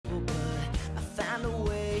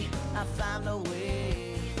I found a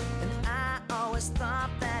way. And I always thought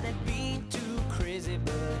that it'd be too crazy,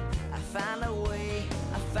 but I found a way,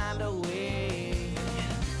 I found a way.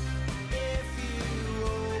 If you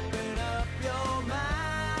open up your mind,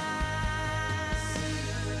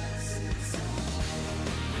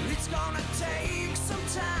 it's gonna take some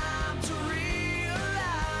time to realize.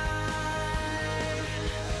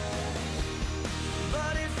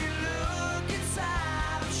 But if you look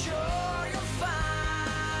inside, I'm sure you'll find.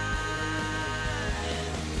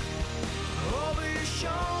 Over your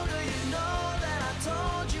shoulder, you know that I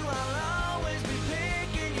told you I'll always be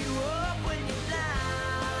picking you up when you're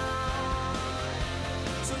down.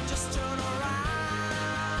 So just turn around.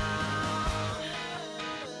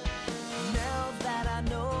 Now that I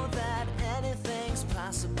know that anything's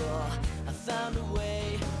possible, I found a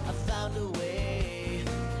way, I found a way.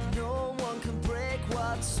 No one can break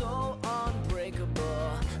what's so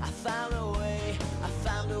unbreakable. I found a way, I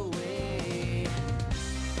found a way.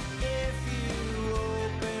 If you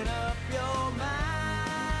open up your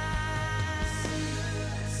mind,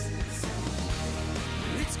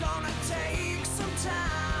 it's gonna take some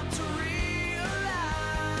time to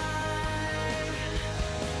realize.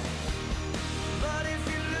 But if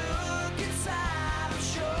you look inside, I'm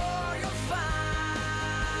sure you'll find.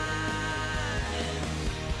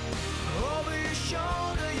 Over your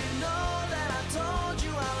shoulder, you know that I told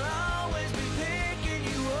you I'll always be picking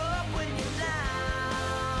you up when you're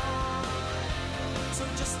down. So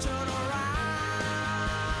just turn around.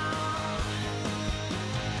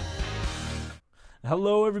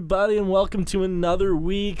 Hello, everybody, and welcome to another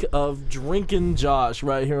week of Drinkin' Josh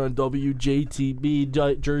right here on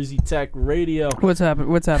WJTB Jersey Tech Radio. What's happening,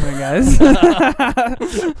 guys?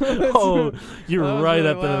 Oh, you're right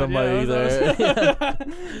up into the mic there.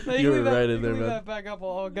 No, You were right in there, leave man. that back up.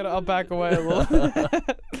 I'll back away a little.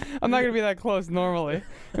 I'm not gonna be that close normally.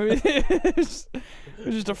 I mean, it's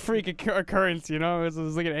just a freak occurrence, you know. It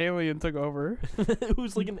was like an alien took over. It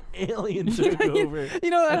was like an alien took over. You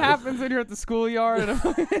know that happens when you're at the schoolyard and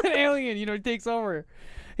an alien, takes over.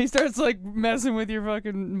 He starts like messing with your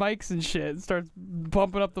fucking mics and shit. And starts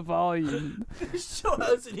bumping up the volume. The show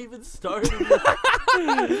hasn't even started yet.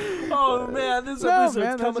 Oh man, this episode's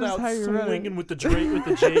that's coming just out how you run it. swinging with the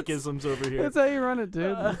Jake-isms over here. That's how you run it,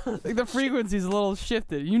 dude. Like the frequency's a little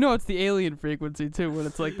shifted. You know it's the alien frequency too when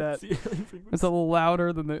it's like that. It's the alien frequency. It's a little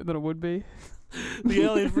louder than it would be. The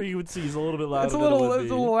alien frequency is a little bit louder. It's a than it little would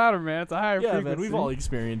be. louder, man. It's a higher Yeah, frequency. man, we've all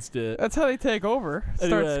experienced it. That's how they take over.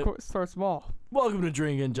 Anyway. Start small. Welcome to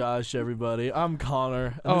Drinkin' Josh, everybody. I'm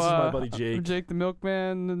Connor, and this is my buddy I'm Jake. Jake the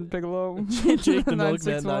Milkman and Bigelow. Jake the Milkman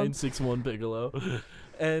 961. 961 Bigelow.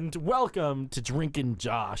 And welcome to Drinkin'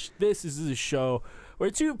 Josh. This is a show where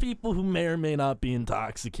two people who may or may not be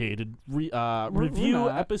intoxicated review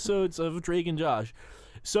not. episodes of Drinkin' Josh.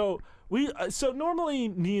 So normally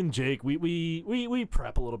me and Jake we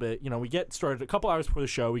prep a little bit. You know, we get started a couple hours before the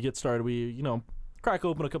show. We get started. We crack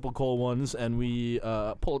open a couple of cold ones and we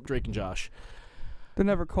pull up Drinkin' Josh. They're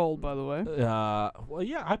never cold, by the way. Well,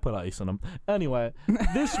 yeah, I put ice in them. Anyway,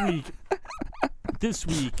 this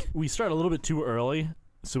week we start a little bit too early,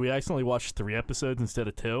 so we accidentally watched 3 episodes instead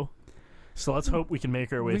of 2. So let's hope we can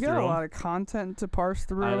make our way We through got a them. lot of content to parse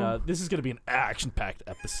through. And, this is going to be an action-packed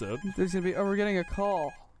episode. There's gonna be. Oh, we're getting a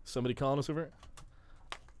call. Somebody calling us over?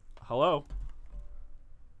 Hello?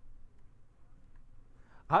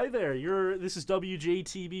 Hi there. This is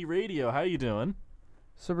WJTB Radio. How you doing?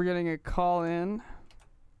 So we're getting a call in.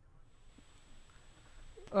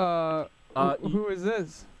 Who is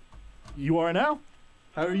this? You are now?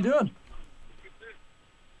 How are you doing?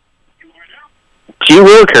 G.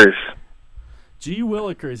 Willikers. G.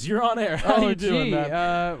 Willikers, you're on air. How you doing,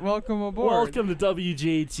 man? Welcome aboard. Welcome to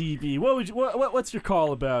WJTB. What's your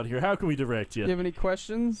call about here? How can we direct you? Do you have any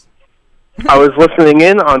questions? I was listening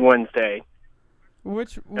in on Wednesday,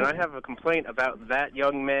 Which? and I have a complaint about that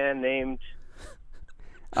young man named...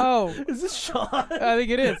 Oh, Is this Sean? I think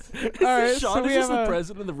it is. Is All right, this Sean? so we Is this have the a.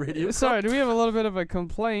 president of the radio? Sorry, do we have a little bit of a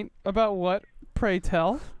complaint about what? Pray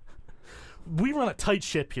tell. We run a tight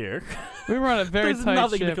ship here. We run a very There's tight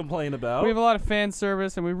nothing to ship. complain about. We have a lot of fan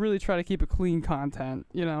service, and we really try to keep it clean content.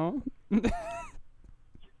 You know.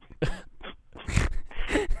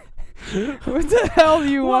 What the hell do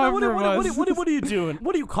you want from us? What are you doing?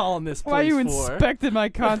 What are you calling this place Why are you for? inspecting my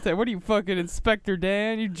content? What are you, fucking Inspector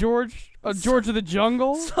Dan? You George of the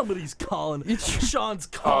Jungle? Somebody's calling. Sean's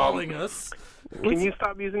calling us. Can you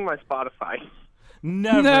stop using my Spotify?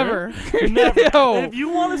 Never. Never. Never. Yo. If you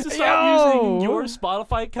want us to stop Yo. using your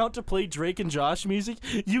Spotify account to play Drake and Josh music,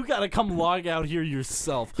 you gotta come log out here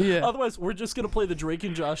yourself. Yeah. Otherwise, we're just gonna play the Drake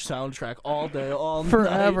and Josh soundtrack all day, all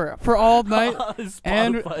Forever, for all night. night. on his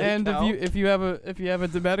And Spotify account. if you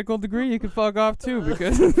have a medical degree, you can fuck off too,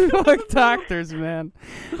 because fuck doctors, man,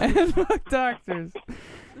 and fuck doctors.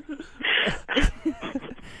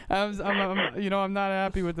 I'm not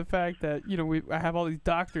happy with the fact that I have all these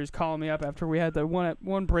doctors calling me up after we had the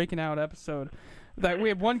one breaking out episode. That we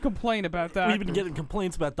had one complaint about doctors. We've been getting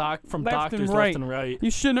complaints about from Left and doctors right. left and right.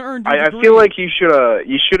 You shouldn't have earned your I degree. feel like you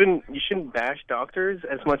shouldn't bash doctors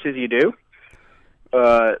as much as you do.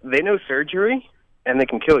 They know surgery, and they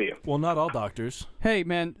can kill you. Well, not all doctors. Hey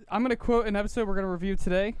man, I'm gonna quote an episode we're gonna review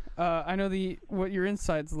today. I know what your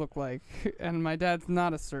insides look like, and my dad's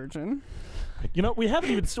not a surgeon. You know, we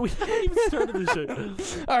haven't even started the show.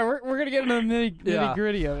 All right, we're gonna get into the nitty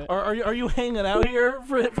gritty of it. Are you hanging out here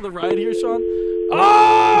for the ride here, Sean?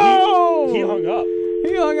 Oh! He hung up.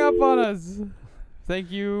 He hung up on us.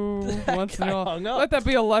 Thank you once and all. hung up. Let that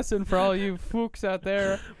be a lesson for all you fooks out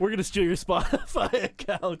there. We're gonna steal your Spotify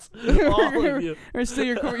accounts, all of you. Or steal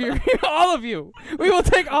your all of you. We will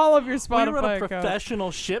take all of your We Spotify run a accounts.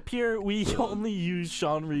 professional ship here. We only use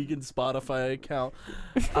Sean Regan's Spotify account.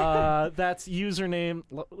 That's username.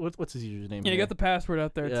 What's his username? Yeah, you here? got the password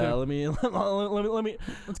out there Yeah, too. let me. Let's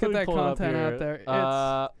get that pull it up content here. out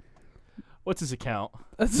there. What's his account?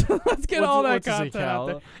 Let's get all that what's his content out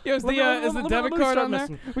there. account? Yo, is the debit card on there?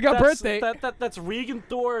 Missing. We got That's- birthday. That's Regan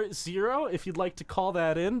Thor 0. If you'd like to call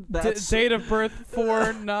that in, that's Date of birth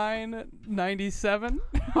 4/9/97.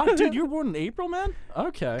 Oh, dude, you were born in April, man.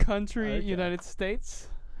 Okay. Country Okay. United States.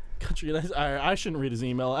 Country United. I shouldn't read his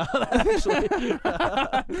email out. Actually.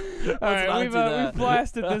 All right, we've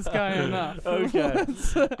blasted this guy enough. Okay.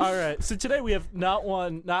 All right. So today we have not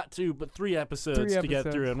one, not two, but three episodes to get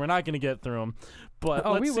episodes. through, and we're not going to get through them. But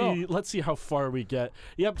Oh, we let's see. will. Let's see how far we get.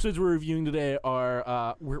 The episodes we're reviewing today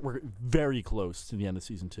are we're very close to the end of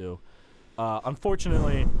season 2.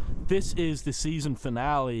 Unfortunately, this is the season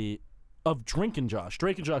finale of Drake and Josh.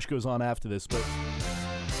 Drake and Josh goes on after this, but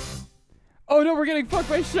Oh no, we're getting fucked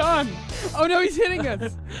by Sean. Oh no, he's hitting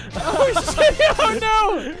us. Oh shit! Oh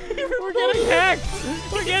no, we're getting hacked.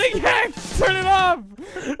 We're getting hacked. Turn it off.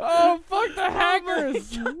 Oh fuck the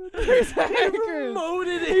hackers. There's hackers.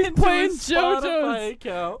 promoted He's into playing his Spotify JoJo's.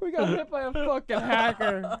 account. We got hit by a fucking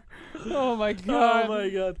hacker. Oh my Oh god. my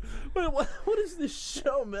god. Wait, what is this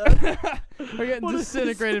show, man? We're getting What is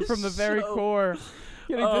disintegrated this from the very show? core.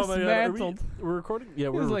 Getting Oh my god. dismantled. We're recording? Yeah,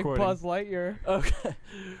 It we're was like recording. Buzz Lightyear. Okay.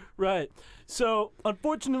 Right. So,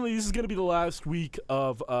 unfortunately, this is going to be the last week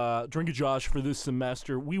of Drink and Josh for this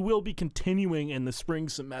semester. We will be continuing in the spring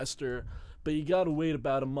semester, but you got to wait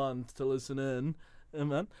about a month to listen in.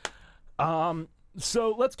 Amen.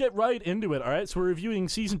 So, let's get right into it, all right? So, we're reviewing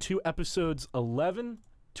Season 2, Episodes 11,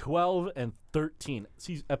 12, and 13.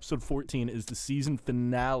 Episode 14 is the season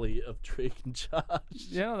finale of Drake and Josh.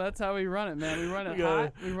 Yeah, that's how we run it, man. We run it We got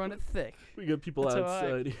hot. We run it thick. We got people That's how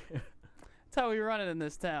outside here. That's how we run it in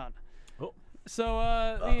this town. Oh.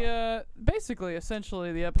 So basically,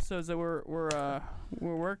 essentially, the episodes that we're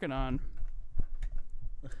working on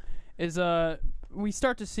is we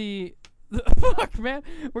start to see. Fuck, man,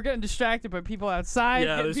 we're getting distracted by people outside.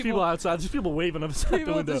 Yeah, there's people outside. There's people waving us out the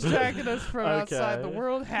People window. distracting us from outside the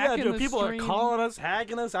world, hacking Yeah, dude, the people stream. are calling us,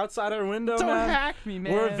 hacking us outside our window, Don't man. hack me,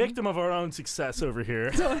 man. We're a victim of our own success over here.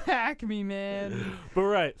 Don't hack me, man. But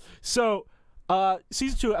right, so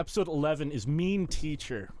season 2, episode 11 is Mean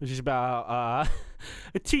Teacher, which is about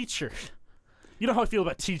a teacher. You know how I feel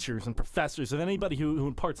about teachers and professors and anybody who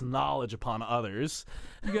imparts knowledge upon others.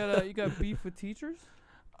 You got beef with teachers?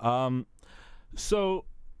 So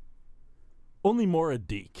only Maura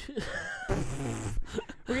Deek.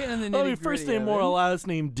 We're getting in the I nitty mean, first name Maura, last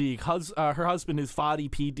name Deek. Her husband is Fadi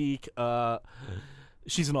P. Deek.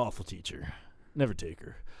 She's an awful teacher. Never take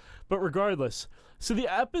her. But regardless, so the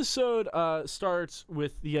episode starts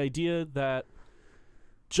with the idea that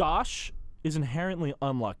Josh is inherently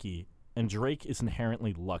unlucky and Drake is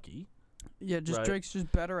inherently lucky. Yeah, Right. Drake's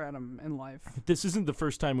just better at him in life. This isn't the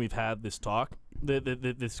first time we've had this talk,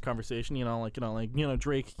 this conversation.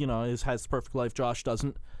 Drake, has the perfect life. Josh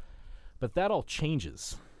doesn't. But that all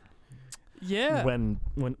changes. Yeah. When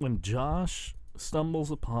Josh stumbles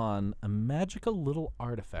upon a magical little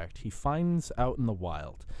artifact he finds out in the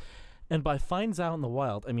wild. And by finds out in the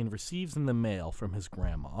wild, I mean receives in the mail from his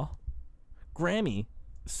grandma. Grammy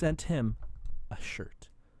sent him a shirt.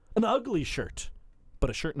 An ugly shirt, but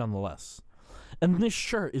a shirt nonetheless. And this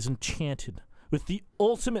shirt is enchanted with the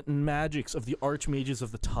ultimate magics of the archmages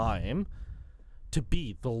of the time to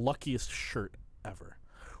be the luckiest shirt ever.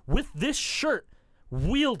 With this shirt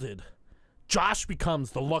wielded, Josh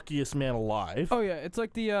becomes the luckiest man alive. Oh yeah, it's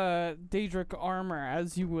like the Daedric armor,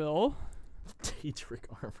 as you will. Daedric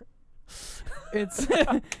armor. It's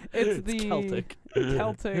it's the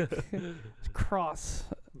Celtic cross.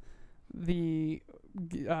 The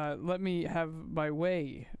let me have my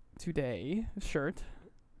way today shirt.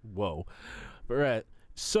 Whoa. All right.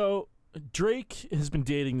 So Drake has been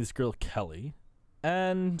dating this girl Kelly,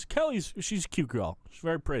 and she's a cute girl. She's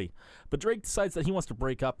very pretty. But Drake decides that he wants to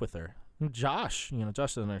break up with her. And Josh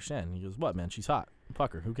doesn't understand. He goes, "What, man? She's hot.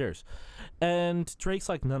 Fuck her. Who cares?" And Drake's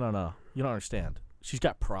like, No. You don't understand. She's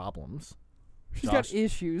got problems. She's got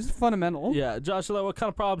issues, fundamental. Yeah, Josh is like, "What kind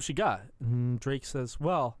of problems she got?" And Drake says,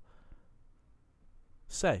 "Well,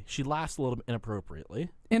 she laughs a little bit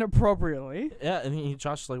inappropriately." Inappropriately? Yeah, and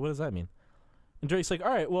Josh is like, "What does that mean?" And Drake's like, "All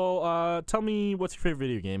right, well, tell me what's your favorite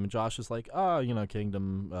video game?" And Josh is like, "Oh,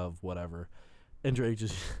 Kingdom of whatever." And Drake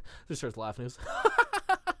just starts laughing. He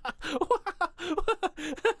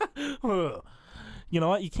goes, "You know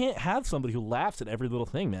what? You can't have somebody who laughs at every little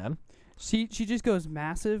thing, man." She just goes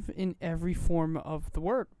massive in every form of the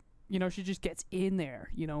word. She just gets in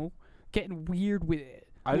there, getting weird with it.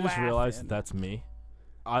 I just laughing. realized that's me.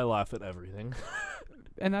 I laugh at everything.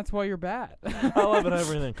 And that's why you're bad. I laugh at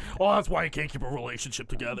everything. Oh, that's why I can't keep a relationship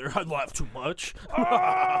together. I laugh too much.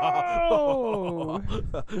 Oh!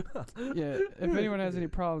 Yeah, if anyone has any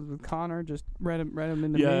problems with Connor, just write them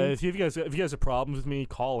into me. Yeah, if you guys have problems with me,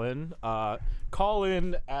 call in. Call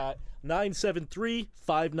in at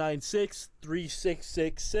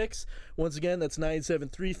 973-596-3666. Once again, that's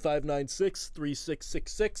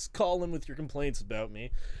 973-596-3666. Call in with your complaints about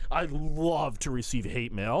me. I love to receive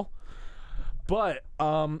hate mail. But,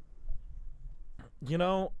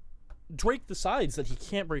 Drake decides that he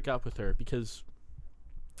can't break up with her because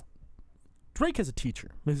Drake has a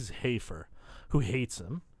teacher, Mrs. Hafer, who hates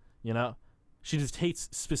him, She just hates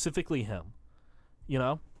specifically him,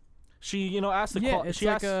 She, asked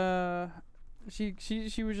the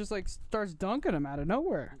she was just like starts dunking him out of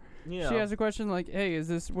nowhere. Yeah. She has a question like, "Hey,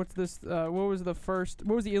 what's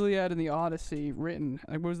the Iliad and the Odyssey written?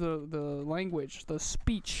 Like, what was the language, the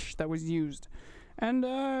speech that was used?" And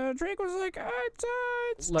Drake was like,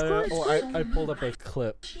 "It's Greek." I pulled up a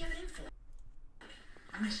clip.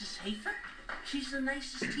 Mrs. Hafer? She's the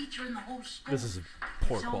nicest teacher in the whole school. This is a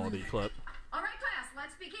poor quality clip. All right, class,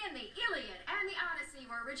 let's begin. The Iliad and the Odyssey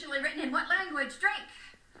were originally written in what language? Drake?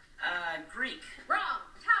 Greek. Wrong.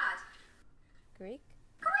 Todd? Greek?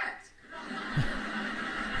 Correct.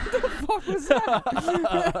 What the fuck was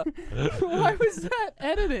that? Why was that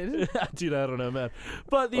edited? Dude, I don't know, man.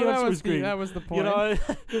 But the Well, answer was Greek. that was the point.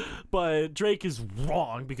 But Drake is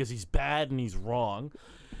wrong because he's bad and he's wrong.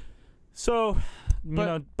 So,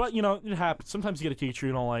 it happens. Sometimes you get a teacher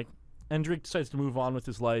you don't like, and Drake decides to move on with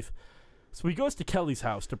his life. So he goes to Kelly's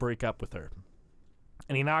house to break up with her.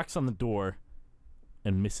 And he knocks on the door,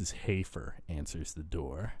 and Mrs. Hafer answers the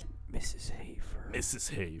door. Mrs. Hafer. Mrs.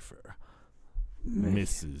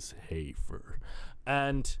 Hafer.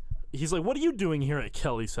 And he's like, "What are you doing here at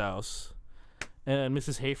Kelly's house?" And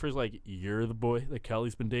Mrs. Hafer's like, "You're the boy that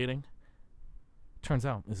Kelly's been dating?" Turns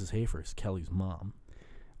out Mrs. Hafer is Kelly's mom.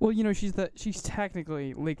 Well, she's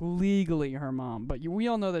technically, like, legally her mom, but we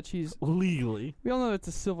all know that she's legally. We all know it's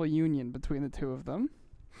a civil union between the two of them.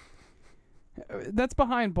 That's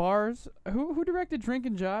behind bars. Who directed Drake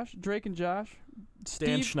and Josh?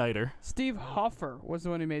 Dan Schneider. Steve Hoffer was the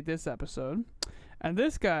one who made this episode, and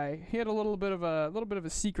this guy, he had a little bit of a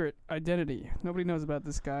secret identity. Nobody knows about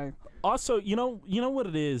this guy. Also, you know what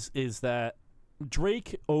it is that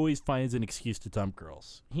Drake always finds an excuse to dump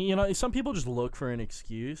girls. Some people just look for an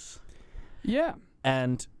excuse. Yeah.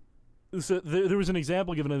 And so there was an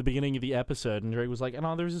example given at the beginning of the episode, and Drake was like,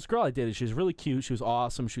 there was this girl I dated. She was really cute. She was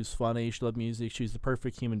awesome. She was funny. She loved music. She was the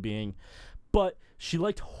perfect human being. But she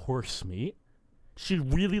liked horse meat. She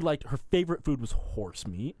really liked, her favorite food was horse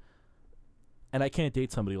meat. And I can't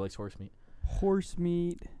date somebody who likes horse meat. Horse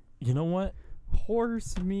meat. You know what?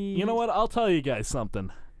 Horse meat. You know what? I'll tell you guys something.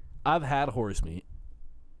 I've had horse meat.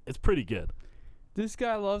 It's pretty good. This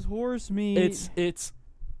guy loves horse meat.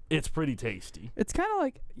 It's pretty tasty. It's kind of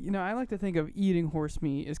like, I like to think of eating horse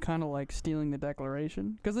meat as kind of like stealing the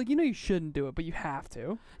Declaration. Because, you shouldn't do it, but you have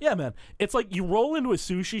to. Yeah, man. It's like you roll into a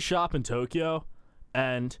sushi shop in Tokyo,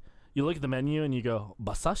 and you look at the menu, and you go,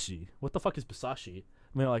 "Basashi? What the fuck is basashi?"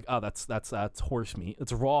 And they're like, "Oh, that's horse meat.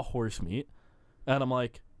 It's raw horse meat." And I'm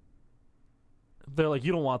like, they're like,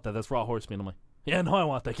 "You don't want that. That's raw horse meat." I'm like, "Yeah, no, I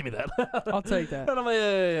want that. Give me that." I'll take that. And I'm like,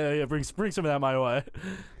 yeah. Bring some of that my way.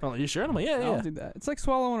 I'm like, "You sure?" And I'm like, "Yeah." I'll do that. It's like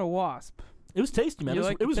swallowing a wasp. It was tasty, man. You It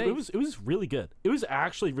like the was really good. It was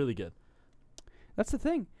actually really good. That's the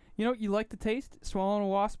thing. You know, you like the taste. Swallowing a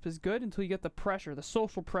wasp is good until you get the pressure, the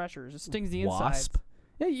social pressures. It stings the insides. Wasp?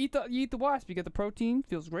 Yeah, you eat the wasp. You get the protein,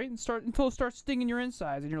 feels great, until it starts stinging your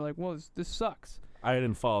insides, and you're like, well, this sucks. I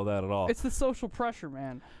didn't follow that at all. It's the social pressure,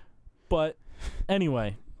 man. But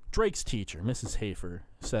anyway, Drake's teacher, Mrs. Hafer,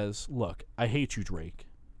 says, "Look, I hate you, Drake.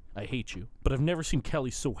 I hate you. But I've never seen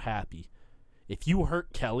Kelly so happy. If you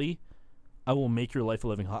hurt Kelly, I will make your life a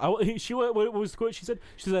living hell." What was the quote she said?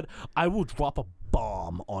 She said, "I will drop a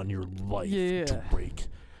bomb on your life, Yeah. Drake."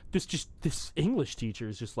 This English teacher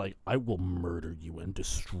is just like, "I will murder you and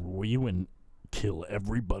destroy you and kill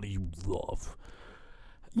everybody you love."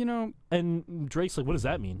 You know, And Drake's like, "What does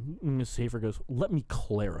that mean?" And Miss Hafer goes, "Let me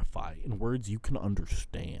clarify in words you can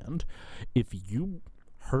understand. If you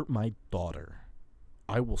hurt my daughter,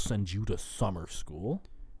 I will send you to summer school."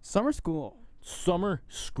 summer school. Summer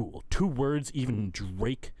school. 2 words even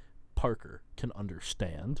Drake Parker can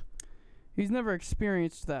understand. He's never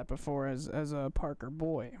experienced that before as a Parker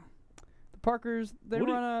boy. The Parkers, they What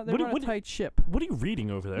do you- run what do- a what do- tight ship. What are you reading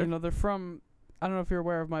over there? You know, they're from. I don't know if you're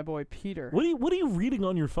aware of my boy Peter. What are you reading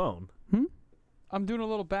on your phone? I'm doing a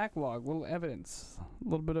little backlog, little evidence, a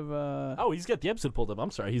little bit of Oh, he's got the episode pulled up. I'm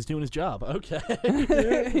sorry, he's doing his job. Okay.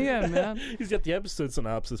 yeah, man. He's got the episode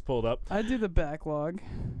synopsis pulled up. I do the backlog.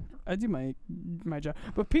 I do my job.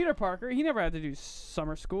 But Peter Parker, he never had to do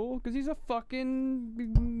summer school because he's a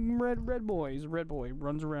fucking red boy. He's a red boy.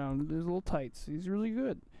 Runs around in his little tights. He's really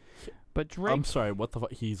good. But Drake, I'm sorry, what the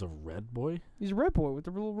fuck? He's a red boy? he's a red boy with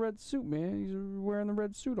the little red suit, man. He's wearing the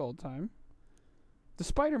red suit all the time. The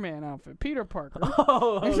Spider-Man outfit, Peter Parker.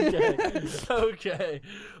 Oh, okay. Okay.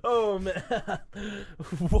 Oh, man.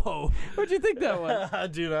 Whoa. What'd you think that was?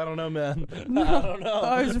 Dude, I don't know, man. I don't know.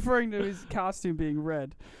 I was referring to his costume being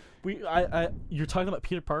red. You're talking about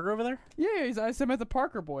Peter Parker over there? Yeah, I said the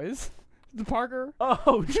Parker boys. The Parker.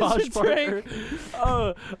 Oh, Josh Parker. Drake.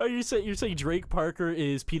 Oh, you're saying Drake Parker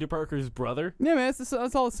is Peter Parker's brother? Yeah, man, it's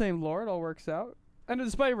all the same lore. It all works out. And the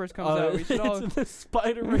Spider-Verse comes out. We should all. It's in the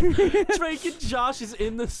Spider-Verse. Drake and Josh is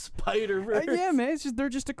in the Spider-Verse. Yeah, man, they're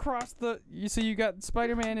just across the. You got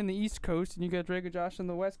Spider-Man in the East Coast, and you got Drake and Josh on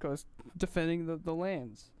the West Coast defending the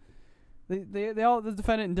lands. They all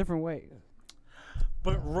defend it in different ways.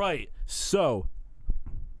 But right, so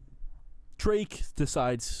Drake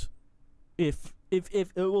decides if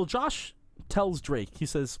Josh tells Drake, he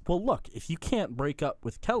says, "Well, look, if you can't break up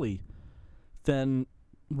with Kelly, then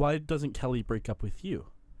why doesn't Kelly break up with you?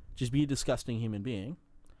 Just be a disgusting human being."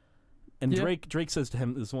 And Yeah. Drake says to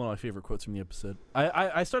him, this is one of my favorite quotes from the episode.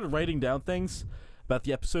 I started writing down things about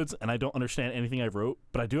the episodes, and I don't understand anything I wrote,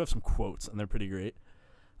 but I do have some quotes, and they're pretty great.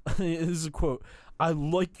 This is a quote. "I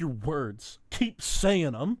like your words. Keep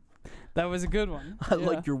saying them." That was a good one. I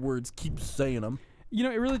like your words. Keep saying them. You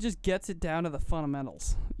know, it really just gets it down to the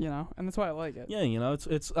fundamentals. You know, and that's why I like it. Yeah, you know,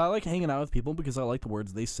 it's. I like hanging out with people because I like the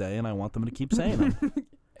words they say, and I want them to keep saying them.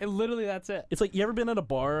 Literally, that's it. It's like, you ever been at a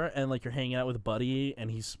bar and like you're hanging out with a buddy and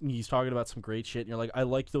he's talking about some great shit, and you're like, "I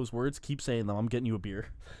like those words. Keep saying them. I'm getting you a beer.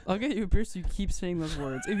 I'll get you a beer so you keep saying those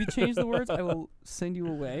words. If you change the words, I will send you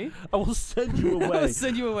away. I will send you I away. will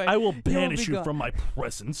send you away. I will You banish be you gone. from my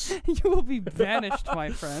presence." You will be vanished, my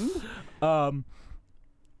friend.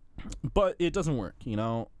 But it doesn't work, you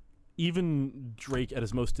know. Even Drake at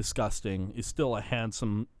his most disgusting is still a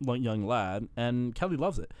handsome young lad, and Kelly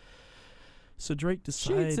loves it. So Drake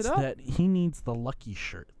decides it up. that he needs the lucky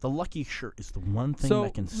shirt. The lucky shirt is the one thing So,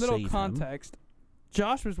 that can little save him. context.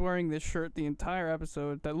 Josh was wearing this shirt the entire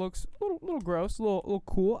episode that looks a little gross, a little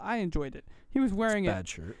cool. I enjoyed it. He was wearing it, Bad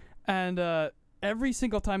shirt. and every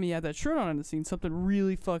single time he had that shirt on in the scene, something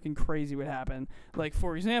really fucking crazy would happen. Like,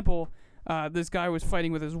 for example, this guy was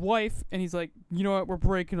fighting with his wife, and he's like, "You know what? We're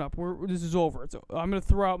breaking up. This is over. I'm gonna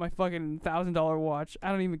throw out my fucking $1,000 watch.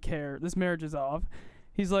 I don't even care. This marriage is off."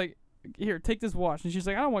 He's like, "Here, take this watch." And she's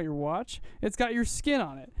like, "I don't want your watch. It's got your skin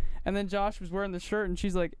on it." And then Josh was wearing the shirt, and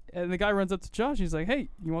she's like, and the guy runs up to Josh. He's like, "Hey,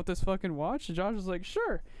 you want this fucking watch?" And Josh is like,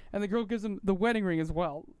 "Sure." And the girl gives him the wedding ring as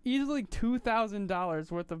well. Easily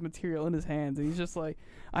 $2,000 worth of material in his hands, and he's just like,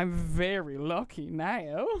 "I'm very lucky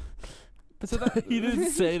now." So that, He didn't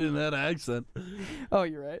say it in that accent. Oh,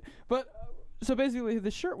 you're right. But so basically, the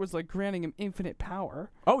shirt was like granting him infinite power.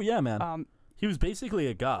 Oh yeah, man. He was basically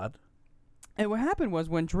a god. And what happened was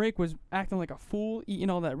when Drake was acting like a fool, eating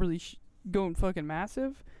all that really going fucking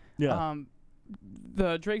massive. Yeah.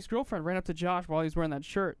 The Drake's girlfriend ran up to Josh while he was wearing that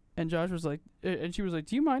shirt, and Josh was like, and she was like,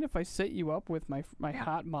 "Do you mind if I set you up with my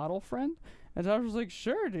hot model friend?" And Josh was like,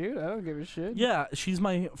 "Sure, dude. I don't give a shit." Yeah, she's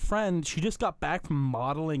my friend. She just got back from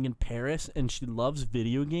modeling in Paris, and she loves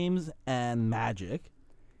video games and magic.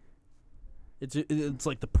 It's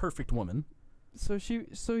like the perfect woman. So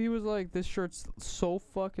he was like, this shirt's so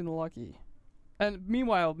fucking lucky. And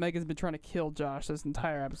meanwhile, Megan's been trying to kill Josh this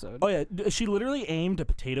entire episode. Oh yeah, she literally aimed a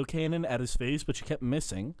potato cannon at his face, but she kept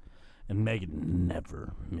missing. And Megan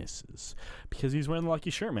never misses because he's wearing the lucky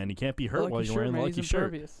shirt, man. You can't be hurt while you're wearing the lucky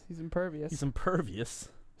shirt. He's impervious. He's impervious.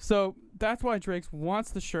 So that's why Drake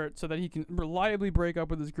wants the shirt so that he can reliably break up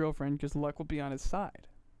with his girlfriend because luck will be on his side.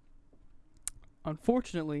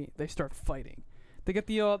 Unfortunately, they start fighting. They get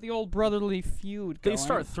the old brotherly feud going. They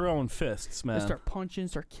start throwing fists, man. They start punching,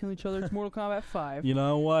 start killing each other. It's Mortal Kombat 5. You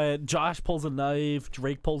know what? Josh pulls a knife.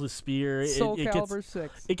 Drake pulls a spear. Soul Calibur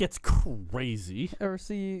 6. It gets crazy.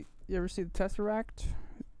 You ever see the Tesseract?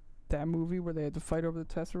 That movie where they had to fight over the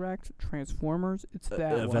Tesseract? Transformers? It's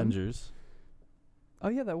that one. Avengers. Oh,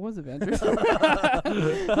 yeah, that was Avengers.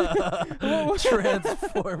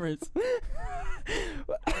 Transformers.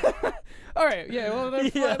 All right, yeah, well, they're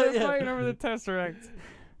fighting over the Tesseract.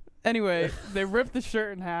 Anyway, they rip the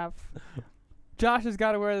shirt in half. Josh has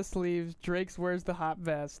got to wear the sleeves. Drake's wears the hot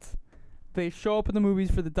vest. They show up in the movies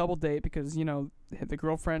for the double date because, you know, the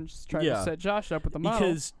girlfriend's trying to set Josh up with the model.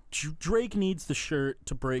 Because Drake needs the shirt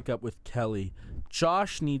to break up with Kelly.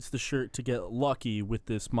 Josh needs the shirt to get lucky with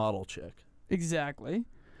this model chick. Exactly.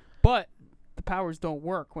 But the powers don't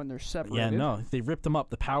work when they're separated. Yeah, no. They ripped them up.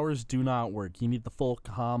 The powers do not work. You need the full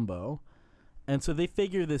combo. And so they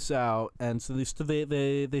figure this out, and so they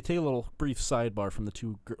take a little brief sidebar from the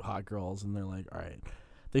two hot girls, and they're like, all right.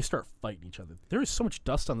 They start fighting each other. There is so much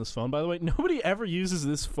dust on this phone, by the way. Nobody ever uses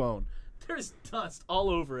this phone. There's dust all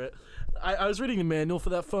over it. I was reading the manual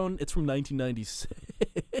for that phone. It's from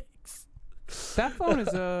 1996. That phone is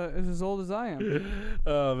as old as I am.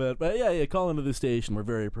 Oh, man. But yeah, call into the station. We're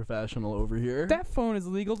very professional over here. That phone is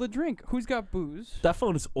legal to drink. Who's got booze? That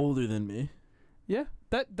phone is older than me. Yeah.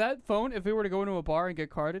 That phone, if we were to go into a bar and get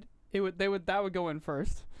carded, that would go in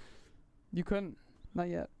first. You couldn't. Not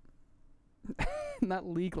yet. Not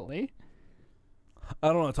legally. I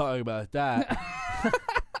don't want to talk about that.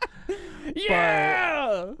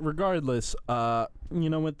 Yeah. But regardless, you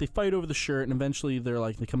know what? They fight over the shirt, and eventually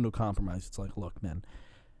they come to a compromise. It's like, look, man.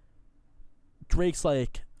 Drake's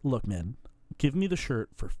like, look, man, give me the shirt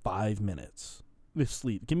for 5 minutes.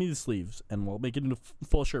 Give me the sleeves, and we'll make it into a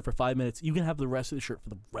full shirt for 5 minutes. You can have the rest of the shirt for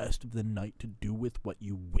the rest of the night to do with what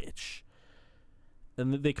you wish.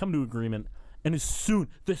 And they come to agreement. And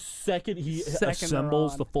the second he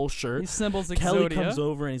assembles the full shirt, he assembles Kelly Exodia. comes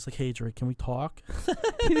over and he's like, hey, Drake, can we talk?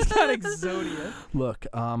 He's got Exodia. Look,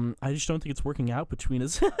 I just don't think it's working out between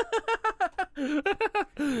us.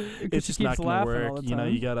 It's just not going to work. All the time. You know,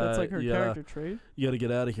 you got to... That's like her character trait. You got to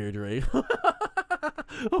get out of here, Drake.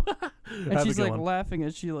 And she's like laughing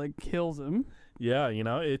as she like kills him. Yeah, you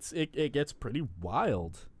know, it gets pretty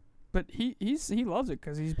wild. But he loves it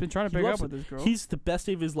because he's been trying to break up with this girl. He's the best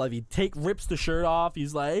day of his life. He rips the shirt off.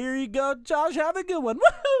 He's like, here you go, Josh, have a good one.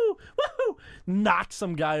 Woohoo! Woohoo! Knocks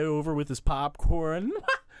some guy over with his popcorn.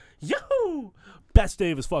 Yo! Best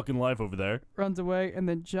day of his fucking life over there. Runs away, and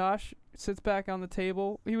then Josh sits back on the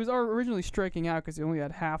table. He was originally striking out because he only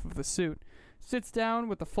had half of the suit. Sits down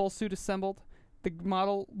with the full suit assembled. The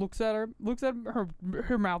model looks at him,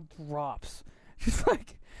 her mouth drops. She's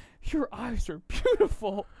like, your eyes are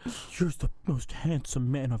beautiful. You're the most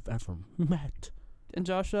handsome man I've ever met. And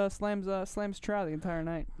Josh slams Trow the entire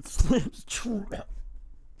night. Slams Trow.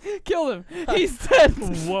 Killed him. He's dead.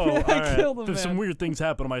 Whoa, all right. Killed him, There's man. some weird things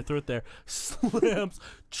happen on my throat there. Slams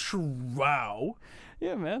Trow.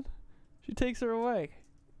 Yeah, man. She takes her away.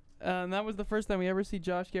 And that was the first time we ever see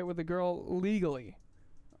Josh get with a girl legally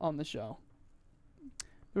on the show.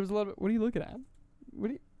 There was a little bit... What are you looking at?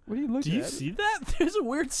 What are you looking at? Do you see that? There's a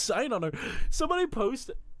weird sign on her. Somebody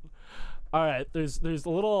posted. All right, there's a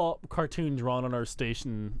little cartoon drawn on our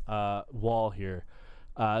station wall here.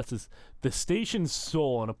 It says the station's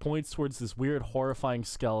soul, and it points towards this weird, horrifying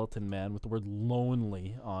skeleton man with the word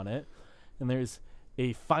 "lonely" on it. And there's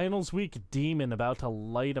a finals week demon about to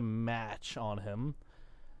light a match on him.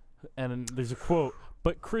 And there's a quote: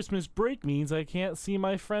 "But Christmas break means I can't see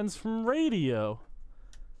my friends from radio."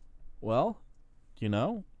 Well, you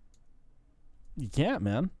know. You can't,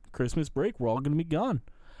 man. Christmas break, we're all going to be gone.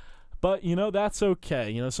 But, you know, that's okay.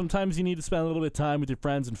 You know, sometimes you need to spend a little bit of time with your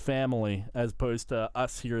friends and family as opposed to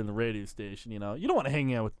us here in the radio station, you know. You don't want to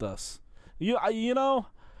hang out with us. You know,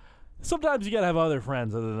 sometimes you got to have other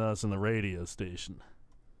friends other than us in the radio station.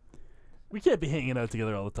 We can't be hanging out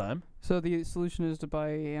together all the time. So the solution is to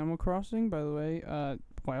buy Animal Crossing, by the way,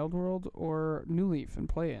 Wild World or New Leaf, and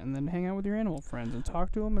play it. And then hang out with your animal friends and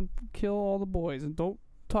talk to them and kill all the boys. And don't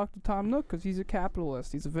talk to Tom Nook because he's a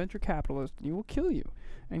capitalist. He's a venture capitalist. And he will kill you.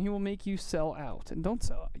 And he will make you sell out. And don't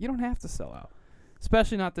sell out. You don't have to sell out.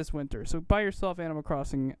 especially not this winter. So buy yourself Animal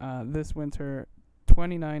Crossing this winter,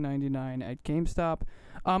 $29.99 at GameStop,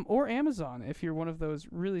 or Amazon if you're one of those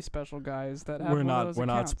really special guys that have We're one not. of those We're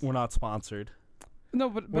accounts. not. We're not sponsored. No,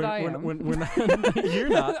 but We're- I we're- am. we're not. You're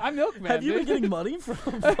not. I'm Milkman. Have you been dude. getting money from?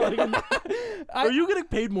 Fucking, are you getting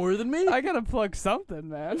paid more than me? I gotta plug something,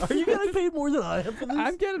 man. Are you getting paid more than I am for this?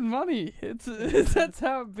 I'm getting money. It's that's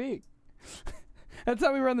how it be. That's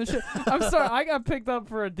how we run the show. I'm sorry, I got picked up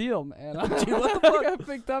for a deal, man. Dude, what the fuck? I got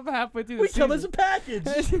picked up halfway through the we season. come as a package.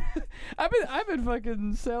 I've been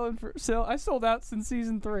fucking selling for sale. I sold out since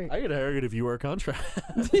season 3. I get a haircut if you wear a contract.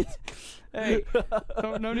 Hey,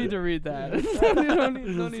 no need to read that.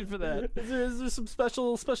 no need for that. Is there some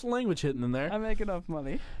special language hitting in there? I make enough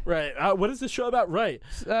money. Right. What is this show about? Right.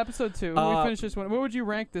 Episode 2. We finished this one. What would you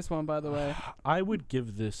rank this one, by the way? I would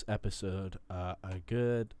give this episode a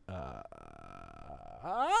good,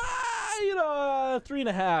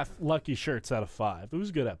 3.5 lucky shirts out of 5. It was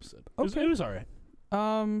a good episode. Okay. It was all right.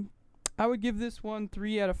 I would give this one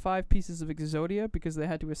 3 out of 5 pieces of Exodia because they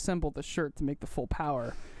had to assemble the shirt to make the full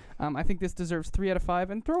power. I think this deserves 3 out of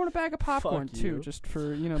 5, and throw in a bag of popcorn Fuck too, you. just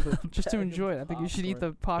for just to enjoy it. I think you should eat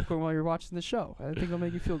the popcorn while you're watching the show. I think it'll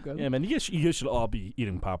make you feel good. Yeah, man. You guys should all be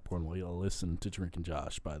eating popcorn while you all listen to Drinking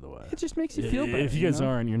Josh. By the way, It just makes you feel better. if you guys know?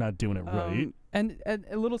 aren't, you're not doing it right. And a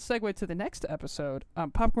little segue to the next episode.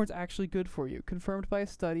 Popcorn's actually good for you, confirmed by a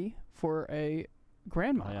study for a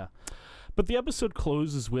grandma. Oh, yeah. But the episode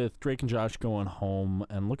closes with Drake and Josh going home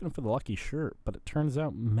and looking for the lucky shirt. But it turns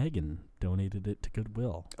out Megan donated it to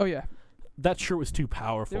Goodwill. Oh yeah. That shirt was too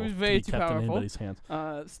powerful. It was to way be too kept in powerful. anybody's hands.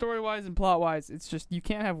 Story-wise and plot-wise, it's just you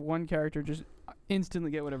can't have one character just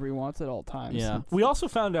instantly get whatever he wants at all times. Yeah. It's- We also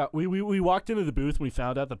found out we walked into the booth and we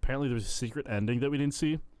found out that apparently there was a secret ending that we didn't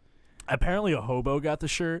see. Apparently a hobo got the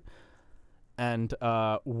shirt and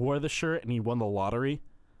wore the shirt and he won the lottery,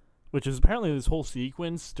 which is apparently this whole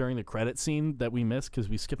sequence during the credit scene that we missed because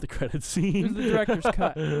we skipped the credit scene. It was the director's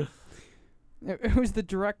cut. It was the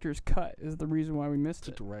director's cut is the reason why we missed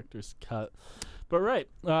The it. director's cut. But right,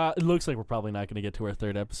 it looks like we're probably not going to get to our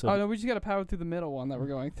third episode. Oh no, we just got to power through the middle one that we're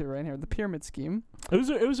going through right here, the pyramid scheme. It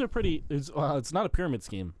was a pretty. It's not a pyramid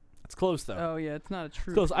scheme. It's close though. Oh yeah, it's not a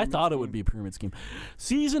true. It's close. I pyramid thought it scheme. would be a pyramid scheme.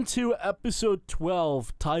 Season 2, episode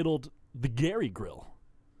 12, titled "The Gary Grill,"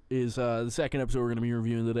 is the second episode we're going to be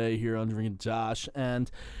reviewing today here on Drinking Josh.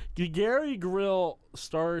 And the Gary Grill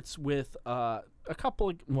starts with a couple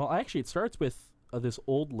of. Well, actually, it starts with this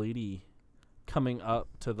old lady coming up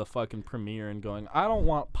to the fucking premiere and going, "I don't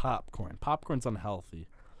want popcorn. Popcorn's unhealthy."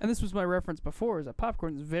 And this was my reference before, is that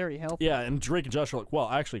popcorn is very healthy. Yeah, and Drake and Josh are like, well,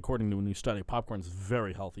 actually, according to a new study, popcorn's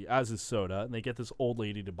very healthy, as is soda. And they get this old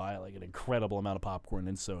lady to buy like an incredible amount of popcorn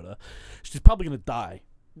and soda. She's probably going to die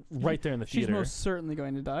right there in the She's theater. most certainly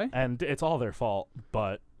going to die. And it's all their fault.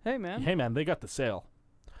 But, Hey man. hey, man, they got the sale.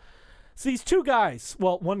 So these two guys,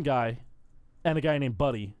 well, one guy and a guy named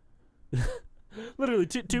Buddy. Literally,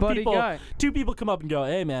 two Buddy people. Guy. Two people come up and go,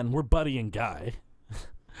 "Hey, man, we're Buddy and Guy,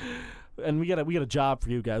 and we got a job for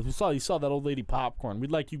you guys. You saw that old lady popcorn.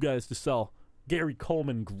 We'd like you guys to sell Gary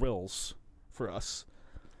Coleman grills for us.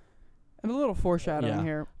 And a little foreshadowing Yeah.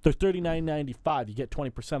 here. They're $39.95. You get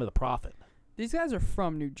 20% of the profit. These guys are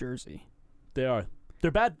from New Jersey. They are.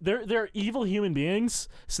 They're bad. They're evil human beings.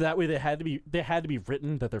 So that way they had to be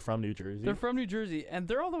written that they're from New Jersey. They're from New Jersey, and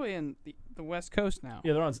they're all the way in the West Coast now.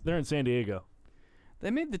 Yeah, they're in San Diego. They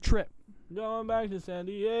made the trip, Going back to San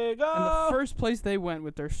Diego. and the first place they went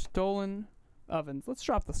with their stolen ovens. Let's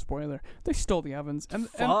drop the spoiler. They stole the ovens, and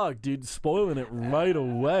dude, spoiling it right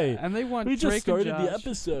away. and they want We Drake just started and the Josh.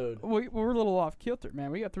 episode. We're a little off kilter, man.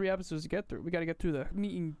 We got 3 episodes to get through. We got to get through the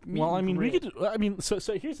meet Well, I and mean, we greet. could. I mean, so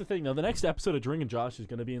here's the thing, though. The next episode of Drink and Josh is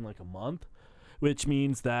going to be in like a month, which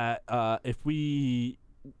means that if we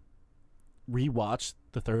rewatch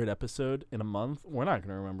the third episode in a month, we're not going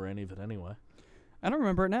to remember any of it anyway. I don't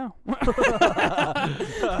remember it now.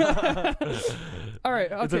 All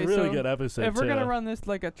right, okay. It's a really so good episode. if we're gonna too. run this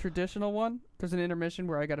like a traditional one, there's an intermission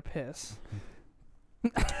where I gotta piss.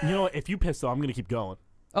 You know what? If you piss, though, I'm going to keep going.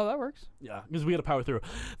 Oh, that works. Yeah, because we got to power through.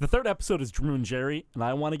 The third episode is Drew and Jerry, and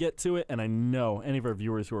I want to get to it, and I know any of our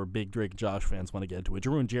viewers who are big Drake and Josh fans want to get to it.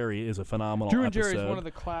 Drew and Jerry is a phenomenal Drew and episode. Jerry is one of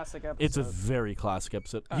the classic episodes. It's a very classic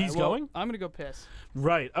episode. All right, He's well, going? I'm gonna go piss.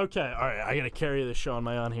 Right. Okay. All right. I got to carry this show on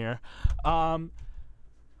my own here.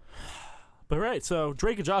 But right. So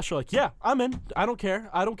Drake and Josh are like, yeah, I'm in. I don't care.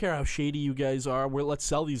 I don't care how shady you guys are. Let's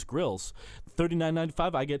sell these grills.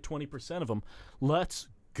 $39.95. I get 20% of them. Let's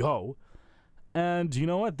go. And you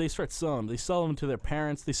know what? They start selling them. They sell them to their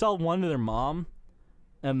parents. They sell one to their mom.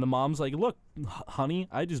 And the mom's like, look, honey,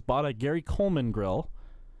 I just bought a Gary Coleman grill.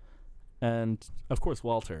 And, of course,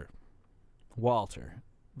 Walter Walter,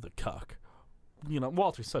 the cuck. You know,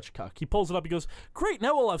 Walter's such a cuck. He pulls it up. He goes, great,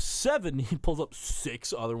 now we'll have 7. He pulls up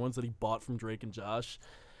 6 other ones that he bought from Drake and Josh.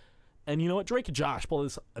 And you know what? Drake and Josh pull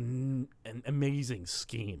this an amazing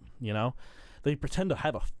scheme, you know? They pretend to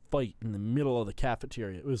have a fight in the middle of the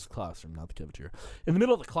cafeteria. It was the classroom, not the cafeteria. In the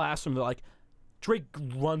middle of the classroom, they're like, Drake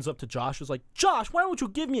runs up to Josh. Is like, Josh, why don't you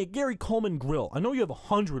give me a Gary Coleman grill? I know you have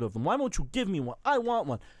 100 of them. Why don't you give me one? I want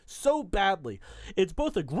one so badly. It's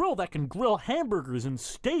both a grill that can grill hamburgers and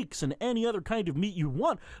steaks and any other kind of meat you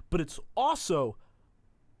want, but it's also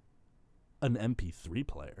an MP3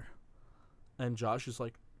 player. And Josh is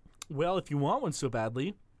like, well, if you want one so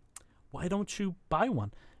badly, why don't you buy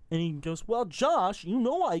one? And he goes, well, Josh, you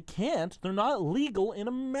know I can't. They're not legal in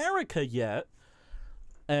America yet.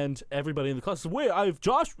 And everybody in the class says, wait, if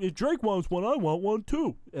Drake wants one, I want one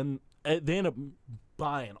too. And they end up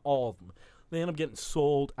buying all of them. They end up getting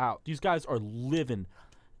sold out. These guys are living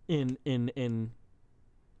in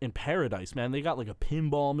paradise, man. They got like a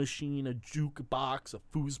pinball machine, a jukebox, a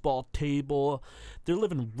foosball table. They're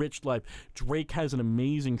living a rich life. Drake has an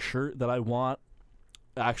amazing shirt that I want.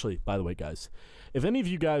 Actually, by the way, guys, if any of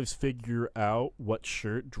you guys figure out what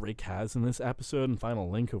shirt Drake has in this episode and find a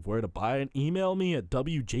link of where to buy it, email me at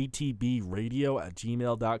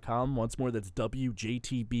wjtbradio@gmail.com. Once more, that's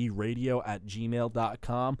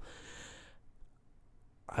wjtbradio@gmail.com.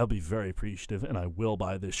 I'll be very appreciative, and I will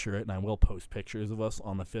buy this shirt, and I will post pictures of us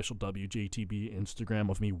on the official WJTB Instagram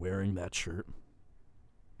of me wearing that shirt.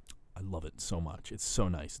 I love it so much. It's so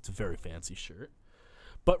nice. It's a very fancy shirt.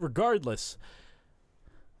 But regardless,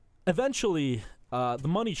 eventually, the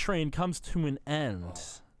money train comes to an end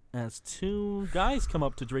as 2 guys come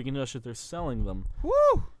up to Drake and Josh that they're selling them.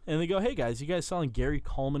 Woo! And they go, hey, guys, you guys selling Gary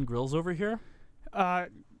Coleman grills over here?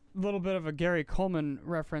 Little bit of a Gary Coleman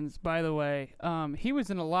reference, by the way. He was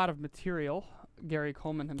in a lot of material, Gary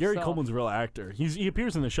Coleman himself. Gary Coleman's a real actor. He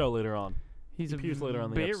appears in the show later on. He's He appears a later on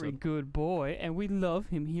in the very episode. good boy, and we love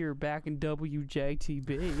him here back in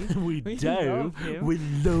WJTB. We do. love him. We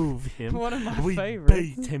love him. One of my we favorites.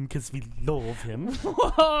 bait him because we love him.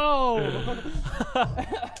 Whoa!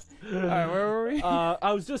 Alright, where were we?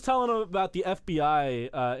 I was just telling them about the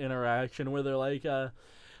FBI interaction where they're like,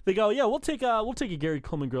 they go, yeah, we'll take a Gary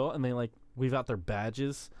Coleman grill, and they like weave out their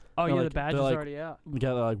badges. Oh, They're yeah, like- the badge they're is like, already out.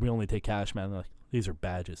 Yeah, they're like, we only take cash, man. They're like, these are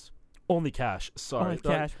badges. Only cash. Sorry. Only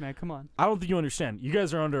They're like, cash, man. Come on. I don't think you understand. You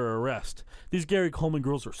guys are under arrest. These Gary Coleman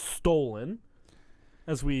grills are stolen,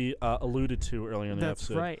 as we alluded to earlier in the That's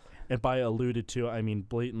episode. right. And by alluded to, I mean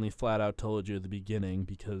blatantly, flat out told you at the beginning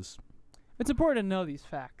because It's important to know these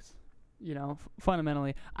facts, you know,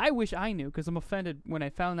 fundamentally. I wish I knew, because I'm offended when I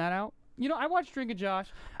found that out. You know, I watched Drink and Josh.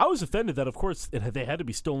 I was offended that, of course, they had to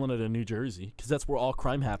be stolen out of New Jersey because that's where all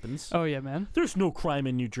crime happens. Oh, yeah, man. There's no crime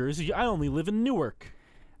in New Jersey. I only live in Newark.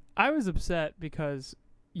 I was upset because,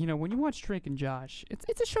 you know, when you watch Drake and Josh,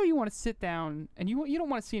 it's a show you want to sit down and you don't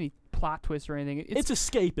want to see any plot twists or anything. It's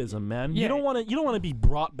escapism, man. Yeah. You don't want to be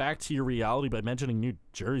brought back to your reality by mentioning New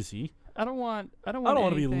Jersey. I don't want I don't want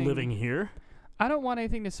to be anything- living here. I don't want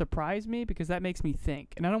anything to surprise me because that makes me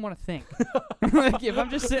think, and I don't want to think. Like, if I'm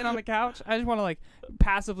just sitting on the couch, I just want to like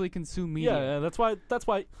passively consume media. Yeah, that's why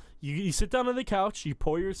you sit down on the couch, you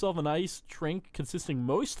pour yourself a nice drink consisting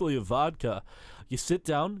mostly of vodka. You sit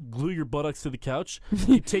down, glue your buttocks to the couch,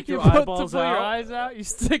 you take your eyeballs pull out. your eyes out, you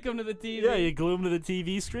stick them to the TV. Yeah, you glue them to the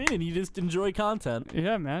TV screen and you just enjoy content.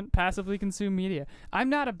 Yeah, man. Passively consume media. I'm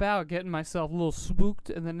not about getting myself a little spooked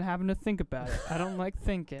and then having to think about it. I don't like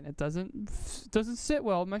thinking. It doesn't sit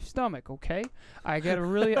well in my stomach. Okay, I gotta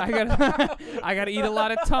eat a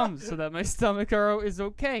lot of Tums so that my stomach is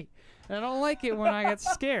okay. And I don't like it when I get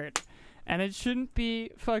scared. And it shouldn't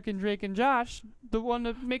be fucking Drake and Josh, the one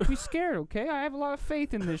that make me scared, okay? I have a lot of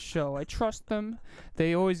faith in this show. I trust them.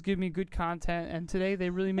 They always give me good content, and today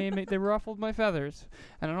they really they ruffled my feathers.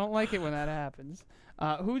 And I don't like it when that happens.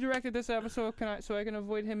 Who directed this episode so I can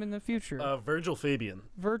avoid him in the future? Virgil Fabian.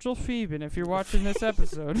 Virgil Fabian, if you're watching this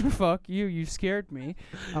episode, fuck you. You scared me.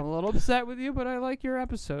 I'm a little upset with you, but I like your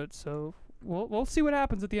episode, so we'll see what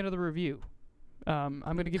happens at the end of the review. I'm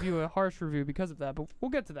going to give you a harsh review because of that, but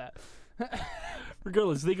we'll get to that.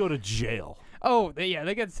 Regardless, they go to jail. Oh, they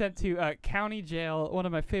get sent to county jail, one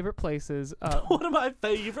of my favorite places. One of my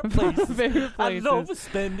favorite places. favorite I love places.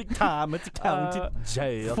 spending time at the county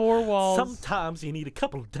jail. 4 walls. Sometimes you need a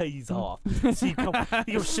couple of days off, so you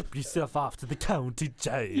go ship yourself off to the county You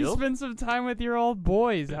jail. spend some time with your old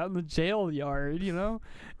boys out in the jail yard, you know?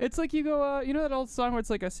 It's like you go, you know that old song where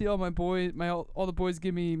it's like, I see all my boys, all the boys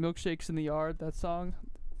give me milkshakes in the yard, that song?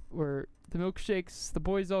 Where the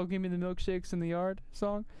boys all give me the milkshakes in the yard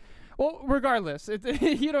song? Well, regardless,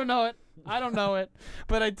 you don't know it. I don't know it.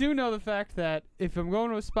 But I do know the fact that if I'm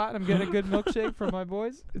going to a spot and I'm getting a good milkshake from my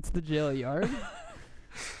boys, it's the jail yard.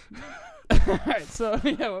 All right, so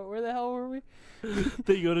yeah, where the hell were we?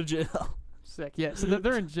 They go to jail. Sick. Yeah, so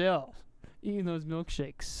they're in jail, eating those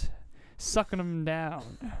milkshakes, sucking them down.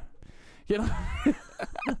 Get a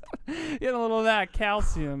little of that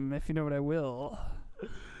calcium, if you know what I will.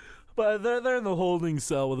 But they're in the holding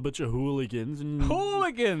cell with a bunch of hooligans. And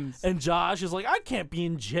Hooligans! And Josh is like, I can't be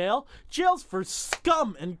in jail. Jail's for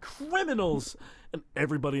scum and criminals. And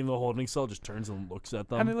everybody in the holding cell just turns and looks at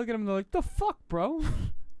them. And they look at him and they're like, the fuck, bro?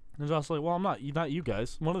 And Josh's like, well, I'm not you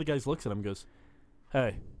guys. One of the guys looks at him and goes,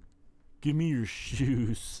 hey, give me your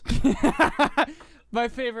shoes. My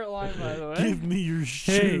favorite line, by the way. Give me your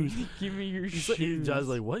shoes. Hey, give me your Josh's shoes.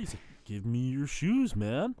 like, what? He's like, give me your shoes,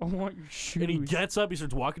 man. I want your shoes. And he gets up, he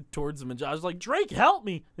starts walking towards him, and Josh's like, Drake, help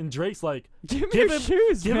me. And Drake's like, Give me your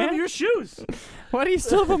shoes, give man. him your shoes. Why do you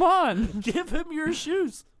still have them on? Give him your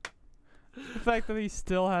shoes. The fact that he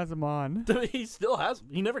still has them on. He still has them.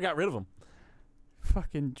 He never got rid of them.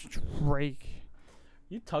 Fucking Drake.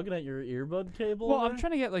 You tugging at your earbud cable? Well, over I'm there?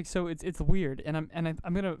 trying to get like so it's weird, and I'm gonna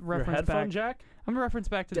Your reference headphone back. jack? I'm gonna reference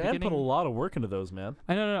back to the Dan beginning. put a lot of work into those, man.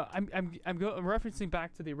 I know. I'm referencing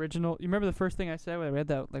back to the original. You remember the first thing I said when I read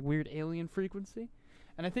that like weird alien frequency?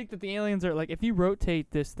 And I think that the aliens are like, if you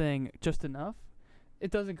rotate this thing just enough,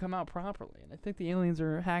 it doesn't come out properly. And I think the aliens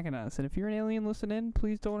are hacking us. And if you're an alien listening,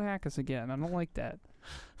 please don't hack us again. I don't like that.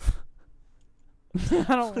 I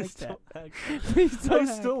don't like that. Please don't I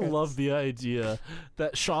hack still us. love the idea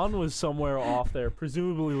that Sean was somewhere off there,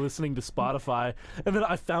 presumably listening to Spotify, and then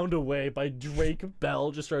I found a way by Drake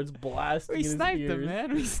Bell just starts blasting We in his sniped ears. him,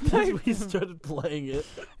 man. We As sniped we him. started playing it.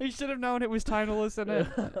 He should have known it was time to listen in.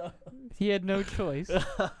 He had no choice.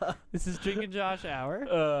 This is Drink and Josh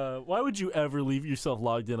Hour. Why would you ever leave yourself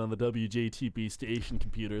logged in on the WJTB station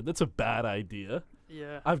computer? That's a bad idea.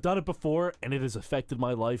 Yeah. I've done it before, and it has affected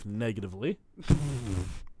my life negatively.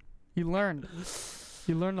 You learned.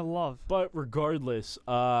 You learned to love. But regardless,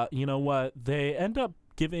 you know what? They end up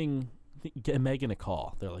giving Megan a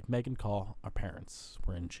call. They're like, Megan, call our parents.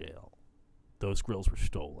 We're in jail. Those grills were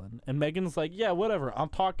stolen. And Megan's like, yeah, whatever. I'm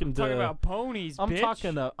talking about ponies,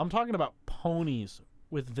 bitch. I'm talking about ponies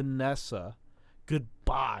with Vanessa.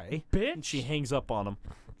 Goodbye. Bitch. And she hangs up on him.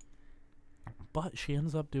 But she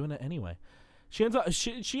ends up doing it anyway. She ends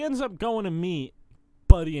up going to meet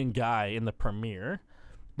Buddy and Guy in the premiere.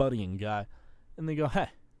 Buddy and Guy. And they go, hey,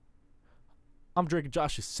 I'm Drake and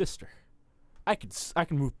Josh's sister. I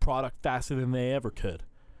can move product faster than they ever could.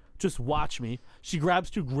 Just watch me. She grabs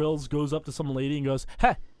 2 grills, goes up to some lady and goes,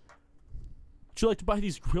 hey, would you like to buy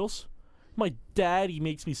these grills? My daddy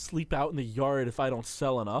makes me sleep out in the yard if I don't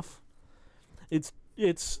sell enough. They're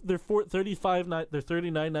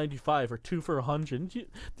 $39.95 or 2 for $100.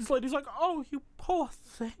 This lady's like, oh, you poor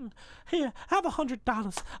thing. Here, have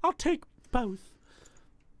 $100. I'll take both.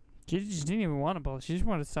 She just didn't even want to both. She just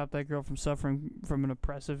wanted to stop that girl from suffering from an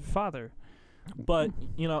oppressive father. But,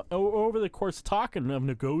 you know, over the course of talking of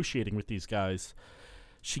negotiating with these guys,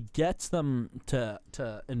 she gets them to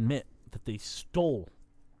admit that they stole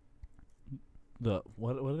the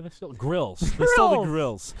what did they steal? Grills. They stole the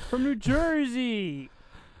grills. From New Jersey.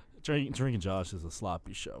 Drinking Josh is a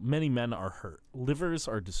sloppy show. Many men are hurt. Livers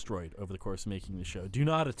are destroyed over the course of making the show. Do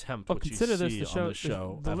not attempt Well, what you consider this see the show. on the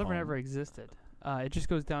show. The at liver home. never existed. It just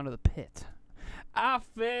goes down to the pit. I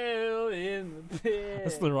fell in the pit.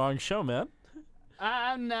 That's the wrong show, man.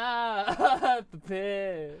 I'm not the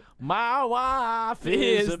pit. My wife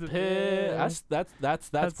is a the pit. pit. That's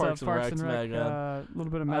Parks and Rec, Megan. A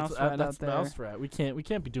little bit of mouse rat That's out there. Mouse Rat. We can't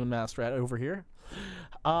be doing Mouse Rat over here.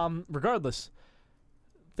 Regardless,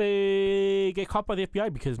 they get caught by the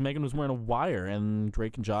FBI because Megan was wearing a wire, and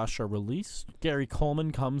Drake and Josh are released. Gary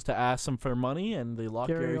Coleman comes to ask them for money, and they lock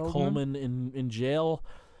Gary Oldman. Coleman in jail,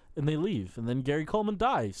 and they leave. And then Gary Coleman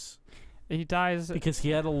dies He dies. because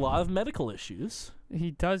he had a lot of medical issues.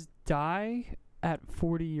 He does die at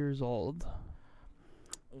 40 years old.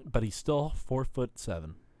 But he's still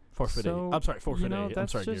 4'7". 4'8". I'm sorry, 4'8". I'm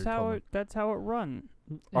sorry, just Gary how Coleman. that's how it run.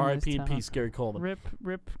 R.I.P. in in this peace, Gary Coleman.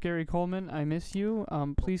 Rip, Gary Coleman. I miss you.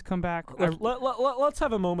 Please come back. Let's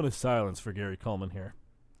have a moment of silence for Gary Coleman here.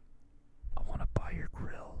 I want to buy your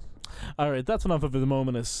grills. All right, that's enough of a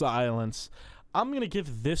moment of silence. I'm going to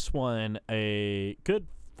give this one a good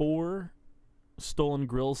 4 stolen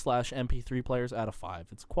grill / MP3 players out of 5.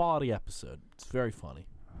 It's a quality episode. It's very funny.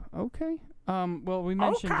 Okay. Well, we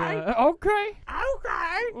mentioned. Okay. Okay.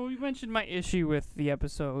 Okay. Well, we mentioned my issue with the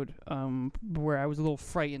episode, where I was a little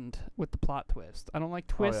frightened with the plot twist. I don't like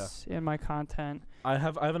twists in my content. I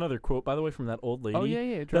have another quote, by the way, from that old lady. Oh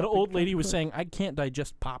yeah. That drop old it, lady drop was it. saying, I can't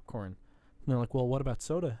digest popcorn. And they're like, well, what about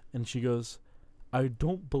soda? And she goes, I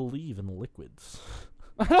don't believe in liquids.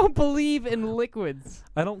 I don't believe in liquids.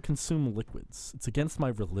 I don't consume liquids. It's against my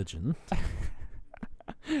religion.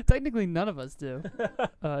 Technically, none of us do,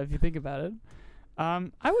 if you think about it.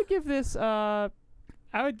 I would give this.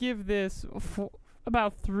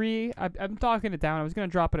 About 3. I'm talking it down. I was gonna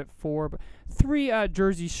drop it at 4, but 3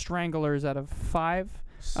 Jersey Stranglers out of 5.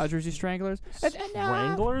 Jersey Stranglers.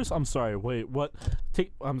 Stranglers? I'm sorry. Wait, what?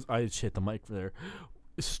 I just hit the mic there.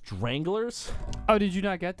 Stranglers? Oh, did you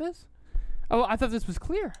not get this? Oh, I thought this was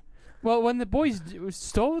clear. Well, when the boys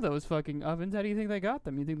stole those fucking ovens, how do you think they got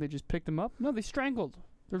them? You think they just picked them up? No, they strangled.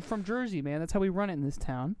 They're from Jersey, man. That's how we run it in this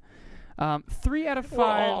town. 3 out of 5. We're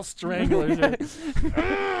all stranglers. 3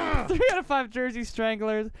 out of 5 Jersey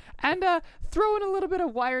Stranglers, and throw in a little bit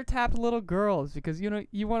of wiretapped little girls, because you know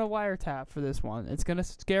you want a wiretap for this one. It's gonna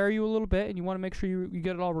scare you a little bit, and you want to make sure you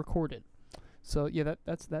get it all recorded. So yeah,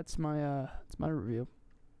 that's my review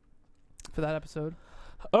for that episode.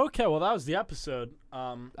 Okay, well, that was the episode.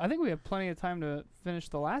 I think we have plenty of time to finish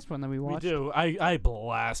the last one that we We watched. do. I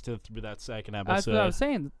blasted through that second episode. That's what I was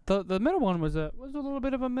saying. The middle one was a little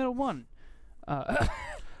bit of a middle one.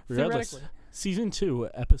 Regardless, Theoretically. season 2,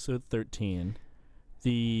 episode 13,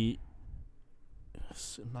 the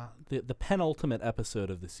penultimate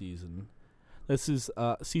episode of the season. This is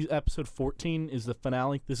episode 14 is the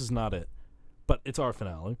finale. This is not it, but it's our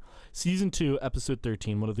finale. Season 2, episode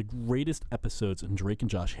 13, one of the greatest episodes in Drake and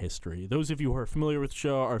Josh history. Those of you who are familiar with the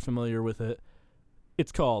show are familiar with it.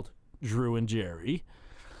 It's called Drew and Jerry.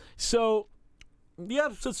 So the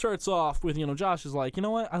episode starts off with, Josh is like, you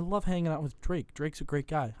know what? I love hanging out with Drake. Drake's a great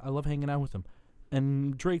guy. I love hanging out with him.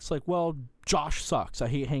 And Drake's like, well, Josh sucks. I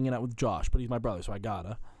hate hanging out with Josh, but he's my brother, so I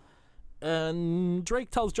gotta. And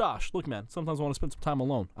Drake tells Josh, look, man, sometimes I want to spend some time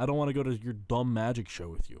alone. I don't want to go to your dumb magic show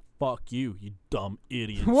with you. Fuck you, you dumb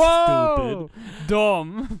idiot. Whoa! Stupid.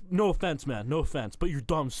 Dumb. No offense, man. No offense. But you're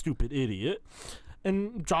dumb, stupid idiot.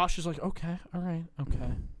 And Josh is like, okay, all right,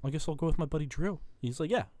 okay. I guess I'll go with my buddy Drew. He's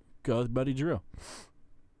like, yeah, go with buddy Drew.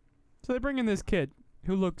 So they bring in this kid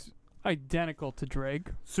who looks identical to Drake.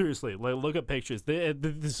 Seriously, like, look at pictures.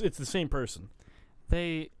 It's the same person.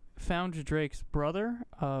 They found Drake's brother,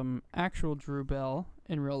 actual Drew Bell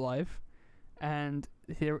in real life, and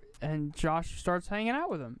Josh starts hanging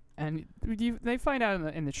out with him, and they find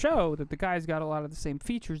out in the show that the guy's got a lot of the same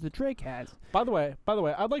features that Drake has. By the way,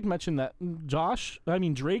 I'd like to mention that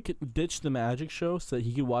Drake ditched the magic show so that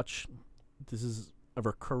he could watch. This is a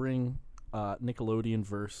recurring Nickelodeon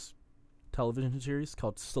verse television series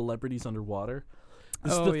called Celebrities Underwater.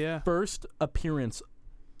 This is the first appearance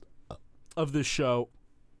of this show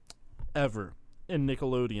ever in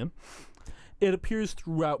Nickelodeon. It appears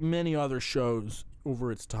throughout many other shows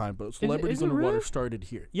over its time, but Celebrities Underwater really? started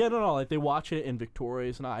here. Yeah, no, like they watch it in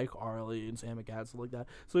Victorious and iCarly and Sam McGad, stuff like that.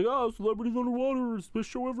 It's like, oh, Celebrities Underwater is the best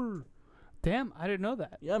show ever. Damn, I didn't know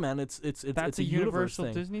that. Yeah, man, it's That's a a universe Universal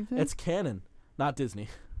thing. Disney thing? It's canon, not Disney.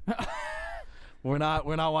 We're not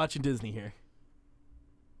watching Disney here.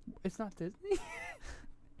 It's not Disney?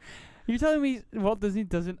 You're telling me Walt Disney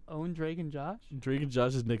doesn't own Drake and Josh? Drake and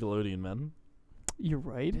Josh is Nickelodeon, man. You're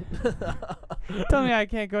right. Tell me I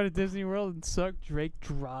can't go to Disney World and suck Drake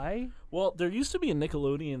dry? Well, there used to be a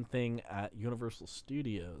Nickelodeon thing at Universal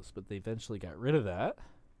Studios, but they eventually got rid of that.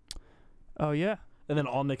 Oh, yeah. And then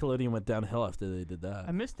all Nickelodeon went downhill after they did that.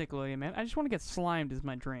 I miss Nickelodeon, man. I just want to get slimed is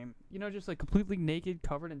my dream. You know, just like completely naked,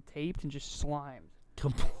 covered in taped, and just slimed.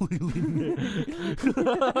 Completely.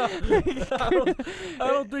 I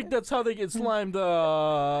don't think that's how they get slimed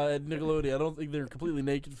at Nickelodeon. I don't think they're completely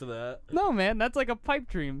naked for that. No, man, that's like a pipe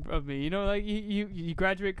dream of me. You know, like you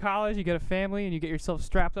graduate college, you get a family, and you get yourself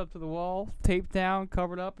strapped up to the wall, taped down,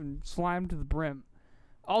 covered up, and slimed to the brim.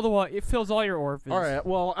 All the while, it fills all your orifices. All right,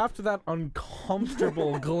 well, after that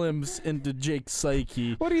uncomfortable glimpse into Jake's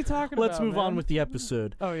psyche, What are you talking about? let's move on man? with the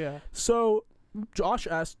episode. Oh, yeah. So Josh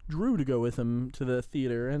asked Drew to go with him to the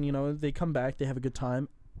theater, and they come back, they have a good time,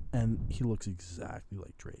 and he looks exactly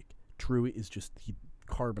like Drake. Drew is just the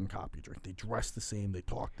carbon copy of Drake. They dress the same, they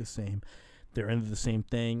talk the same, they're into the same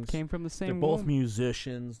things. Came from the same They're both womb.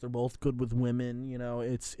 musicians. They're both good with women.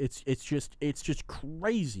 It's just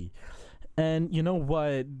crazy. And you know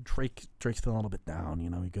what? Drake's feeling a little bit down.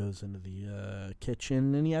 He goes into the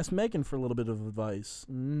kitchen and he asks Megan for a little bit of advice.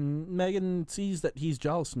 Megan sees that he's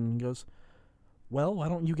jealous and goes, well, why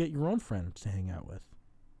don't you get your own friend to hang out with?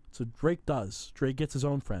 So Drake does. Drake gets his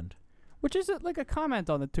own friend. Which is like a comment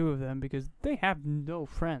on the two of them because they have no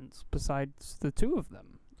friends besides the two of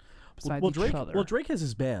them. Besides each other. Well, Drake has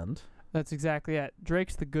his band. That's exactly it.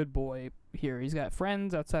 Drake's the good boy here. He's got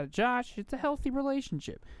friends outside of Josh. It's a healthy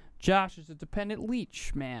relationship. Josh is a dependent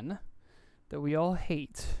leech, man, that we all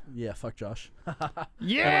hate. Yeah, fuck Josh.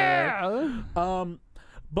 Yeah!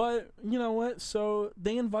 But you know what? So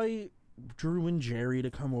they invite Drew and Jerry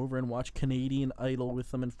to come over and watch Canadian Idol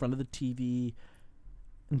with them in front of the TV.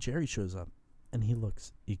 And Jerry shows up, and he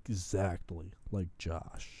looks exactly like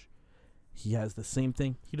Josh. He has the same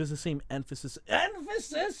thing. He does the same emphasis,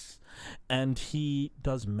 and he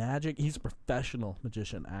does magic. He's a professional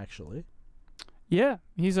magician, actually. Yeah,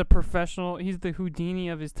 he's a professional. He's the Houdini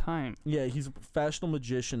of his time. Yeah, he's a professional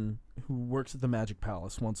magician who works at the Magic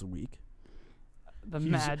Palace once a week. The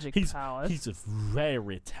Magic Palace. He's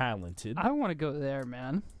very talented. I want to go there,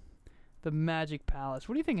 man. The Magic Palace.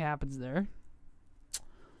 What do you think happens there?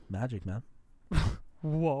 Magic, man.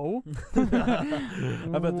 Whoa.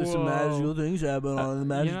 I bet there's some magical things happen on the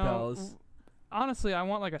Magic you know, Palace. Honestly, I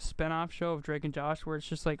want like a spin-off show of Drake and Josh where it's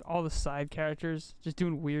just like all the side characters just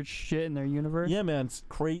doing weird shit in their universe. Yeah, man. It's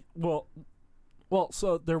great. Well,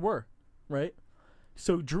 so there were, right?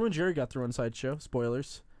 So Drew and Jerry got their own side show.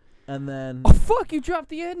 Spoilers. And then... Oh, fuck! You dropped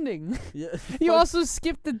the ending! Yeah, You also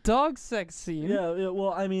skipped the dog sex scene. Yeah,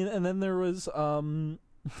 well, I mean, and then there was, dog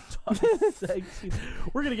sex scene.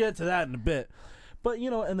 We're gonna get to that in a bit. But,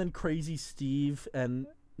 you know, and then Crazy Steve and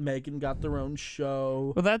Megan got their own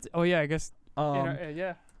show. Well, that's... Oh, yeah, I guess...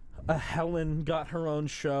 yeah. Helen got her own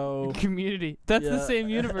show. Community. That's the same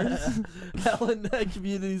universe. Helen and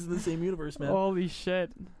Community's in the same universe, man. Holy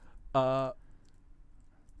shit. Tim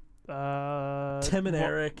and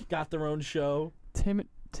Eric got their own show. Tim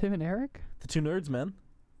and Eric? The two nerds, man.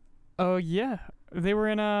 Oh, yeah. They were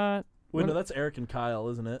in Wait, no, that's Eric and Kyle,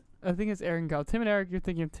 isn't it? I think it's Eric and Kyle. Tim and Eric, you're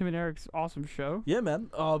thinking of Tim and Eric's awesome show. Yeah, man.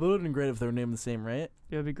 Oh, but it would have been great if they were named the same, right?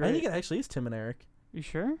 It would be great. I think it actually is Tim and Eric. You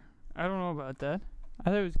sure? I don't know about that. I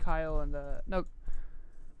thought it was Kyle and no.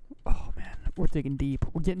 Oh man, we're digging deep.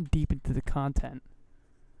 We're getting deep into the content.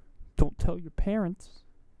 Don't tell your parents.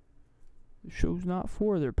 The show's not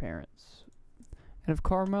for their parents. And if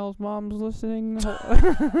Carmel's mom's listening,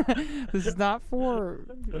 this is not for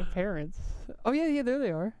parents. Oh yeah, there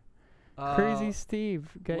they are. Crazy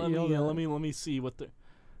Steve. Let me see what the.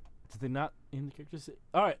 Did they not in the characters?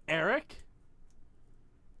 All right, Eric.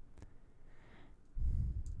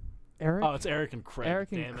 Eric? Oh, it's Eric and Craig. Eric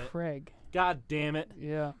damn and it. Craig. God damn it.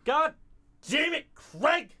 Yeah. God damn it,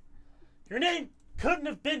 Craig. Your name couldn't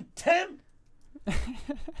have been Tim.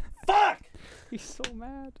 Fuck. He's so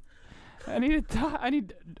mad. I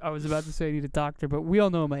was about to say I need a doctor, but we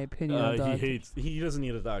all know my opinion on doctors. He doesn't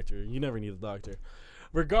need a doctor. You never need a doctor.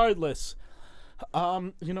 Regardless,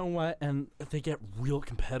 you know what? And they get real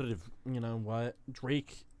competitive. You know what?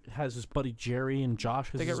 Drake has his buddy Jerry and Josh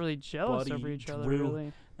has They get his really jealous buddy over each other, Drew,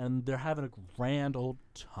 really. and they're having a grand old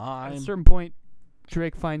time. At a certain point,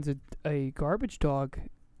 Drake finds a garbage dog,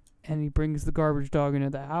 and he brings the garbage dog into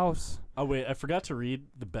the house. Oh, wait, I forgot to read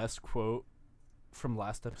the best quote from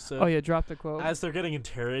last episode. Oh, yeah, drop the quote. As they're getting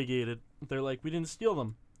interrogated, they're like, we didn't steal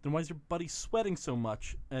them. Then why is your buddy sweating so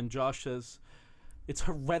much? And Josh says, it's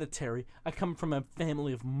hereditary. I come from a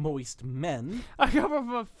family of moist men. I come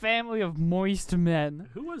from a family of moist men.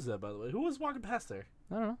 Who was that, by the way? Who was walking past there?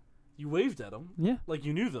 I don't know. You waved at them. Yeah. Like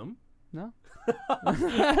you knew them. No.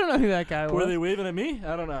 I don't know who that guy was. Were they waving at me?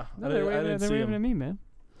 I don't know. No, I they're didn't see waving him. at me, man.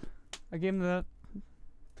 I gave him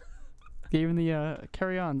the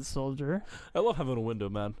carry on, soldier. I love having a window,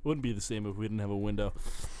 man. It wouldn't be the same if we didn't have a window.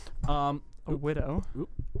 A widow. You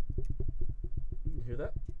hear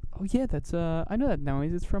that? Oh yeah, that's I know that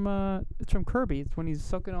noise. It's from Kirby. It's when he's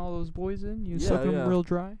sucking all those boys in. You suck them real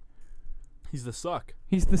dry. He's the suck.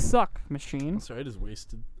 He's the suck machine. Sorry, I just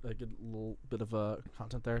wasted a little bit of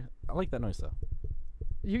content there. I like that noise though.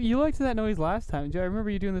 You liked that noise last time. I remember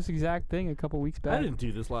you doing this exact thing a couple weeks back. I didn't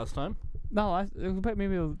do this last time. No,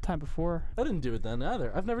 maybe the time before. I didn't do it then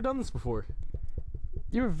either. I've never done this before.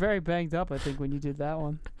 You were very banged up, I think, when you did that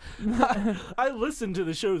one. I listen to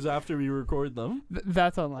the shows after we record them.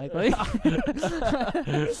 That's unlikely. I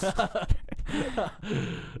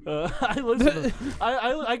listen.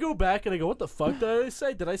 I go back and I go, what the fuck did I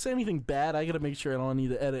say? Did I say anything bad? I gotta make sure I don't need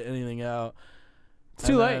to edit anything out. It's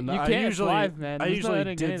too late. You can't. It's live, man. I There's no usually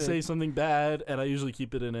editing did anything. say something bad, and I usually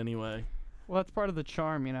keep it in anyway. Well, that's part of the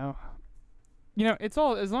charm, you know. You know, it's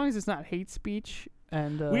all as long as it's not hate speech.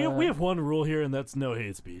 And we have one rule here, and that's no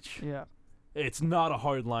hate speech. Yeah. It's not a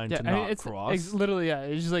hard line to not cross. It's literally, yeah.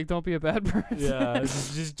 It's just like, don't be a bad person. Yeah,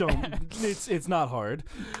 just don't. It's not hard.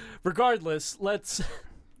 Regardless, let's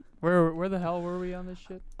Where the hell were we on this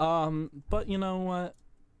shit? But you know what?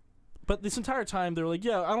 But this entire time they're like,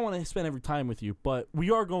 yeah, I don't want to spend every time with you, but we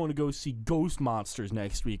are going to go see Ghost Monsters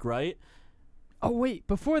next week, right? Oh wait,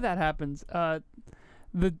 before that happens,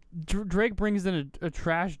 Drake brings in a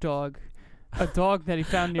trash dog, a dog that he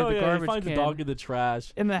found near the garbage he finds can a dog in the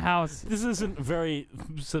trash. in the house. This isn't very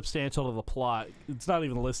substantial to the plot. It's not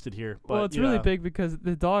even listed here. But, Well, it's really big because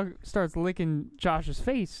the dog starts licking Josh's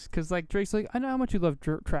face because like Drake's like, I know how much you love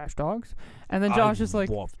trash dogs, and then Josh is like,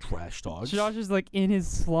 love trash dogs. Josh is like in his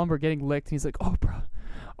slumber getting licked, and he's like, oh bro.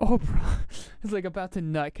 He's like about to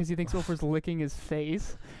nut because he thinks Oprah's licking his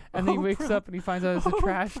face, and then he wakes up and he finds out it's a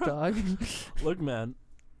trash dog. Look, man,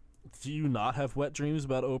 do you not have wet dreams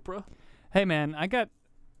about Oprah? Hey man,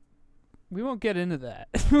 we won't get into that.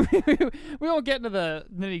 We won't get into the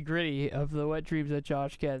nitty gritty of the wet dreams that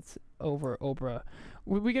Josh gets over Oprah.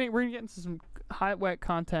 We're gonna get into some hot wet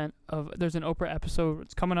content there's an Oprah episode.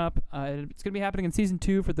 It's coming up. It's gonna be happening in season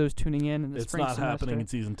 2 for those tuning in the It's spring not semester. happening in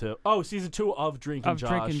season 2. Oh, season 2 of Drake and of Josh.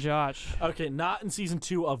 Drake and Josh. Okay, not in season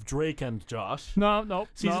 2 of Drake and Josh. No.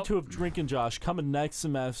 Season 2 of Drake and Josh coming next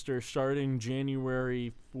semester, starting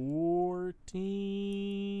January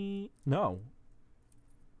 14. No.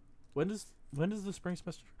 When does the spring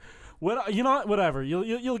semester? You know what? Whatever.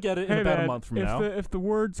 You'll get it in about a month from now. If the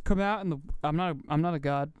words come out and I'm not a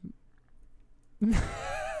god.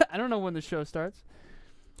 I don't know when the show starts.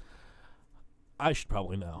 I should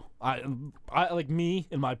probably know. I like me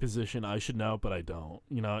in my position. I should know, but I don't.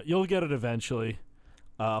 You know, you'll get it eventually.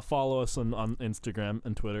 Follow us on Instagram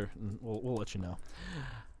and Twitter, and we'll let you know.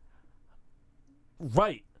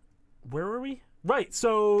 Right, where were we? Right,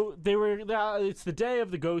 so they were. It's the day of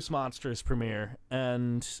the Ghost Monsters premiere,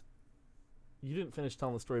 and you didn't finish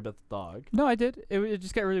telling the story about the dog. No, I did. It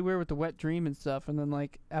just got really weird with the wet dream and stuff, and then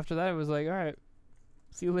like after that, it was like, all right,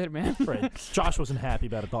 see you later, man. Right, Josh wasn't happy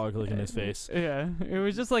about a dog licking his face. Yeah, it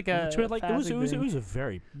was just like a. It was a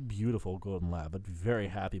very beautiful golden lab. I'd be very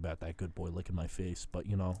happy about that good boy licking my face, but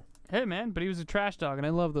you know. Hey man, but he was a trash dog, and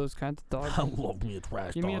I love those kinds of dogs. I love me a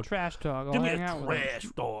trash Give dog. me a trash dog. I'll Give me hang a out with trash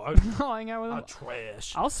him. dog. I'll hang out with him. A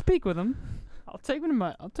trash. I'll speak with him. I'll take him to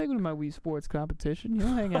my Wii Sports competition.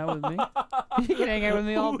 He'll hang out with me. He can hang out with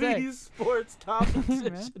me all day. Wii Sports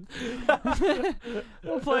competition.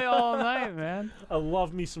 We'll play all night, man. I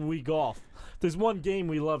love me some Wii golf. There's one game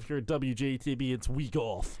we love here at WJTB. It's Wii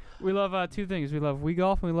golf. We love 2 things. We love Wii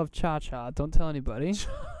golf and we love cha-cha. Don't tell anybody.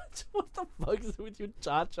 What the fuck is it with you,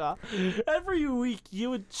 cha-cha? Every week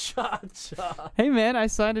you and cha-cha. Hey man, I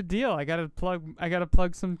signed a deal. I gotta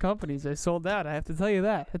plug some companies. I sold out. I have to tell you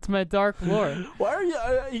that. It's my dark lore. Why are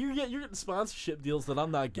you're getting sponsorship deals that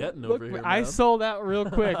I'm not getting over here, I man. sold out real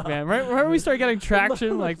quick, man. Right when we started getting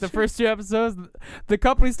traction, like the first 2 episodes, the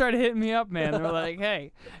company started hitting me up, man. They were like,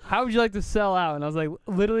 "Hey, how would you like to sell out?" And I was like,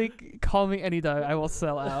 "Literally, call me anytime. I will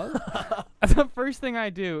sell out." The first thing I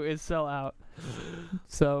do is sell out.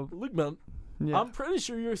 So look, man, yeah. I'm pretty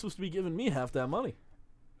sure you're supposed to be giving me half that money.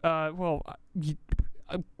 Let's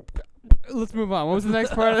move on. What was the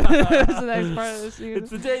next part of this?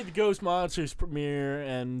 It's the day the Ghost Monsters premiere,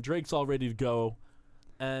 and Drake's all ready to go.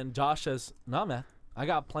 And Josh says, "Nah, man, I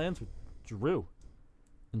got plans with Drew."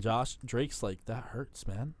 And Drake's like, "That hurts,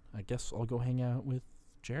 man. I guess I'll go hang out with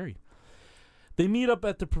Jerry." They meet up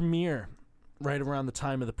at the premiere, right around the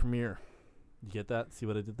time of the premiere. You get that? See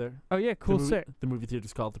what I did there? Oh yeah, cool, sick. The movie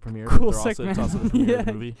theater's called The Premiere. Cool, but sick, man. It's also the premiere of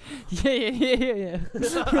the movie. Yeah.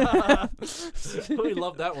 We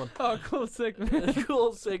love that one. Oh, cool, sick, man.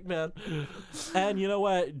 Cool, sick, man. And you know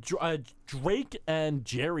what? Drake and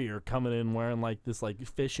Jerry are coming in wearing like this like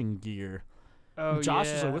fishing gear. Oh, and Josh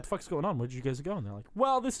yeah. is like, "What the fuck's going on? Where'd you guys go?" And they're like,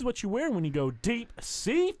 "Well, this is what you wear when you go deep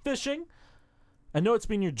sea fishing. I know it's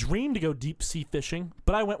been your dream to go deep sea fishing,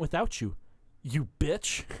 but I went without you, you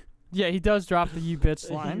bitch." Yeah, he does drop the "you bitch"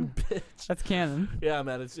 line. You bitch. That's canon. Yeah,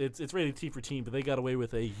 man, it's rated T for teen, but they got away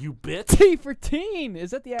with a "you bitch." T for teen.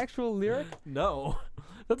 Is that the actual lyric? No,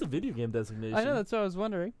 that's a video game designation. I know. That's what I was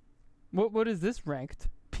wondering. What is this ranked?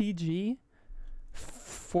 PG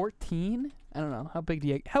 14? I don't know. How big do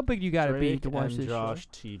you gotta be to watch this Josh show?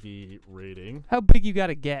 TV rating. How big you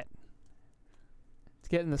gotta get? It's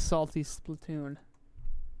getting the salty Splatoon.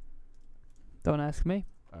 Don't ask me.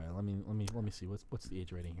 All right, let me see what's the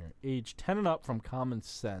age rating here. Age 10 and up from Common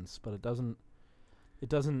Sense, but it doesn't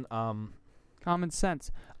Common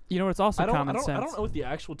sense. You know what's also common sense? I don't know what the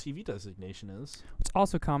actual TV designation is. It's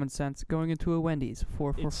also common sense. Going into a Wendy's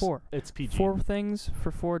 4 for $4. It's PG. 4 things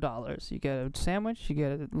for $4. You get a sandwich, you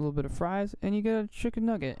get a little bit of fries, and you get a chicken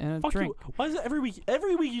nugget and a Fuck drink. you. Why is it every week?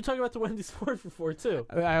 Every week you talk about the Wendy's 4 for 4 too.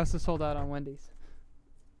 I also sold out on Wendy's.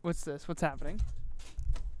 What's this? What's happening?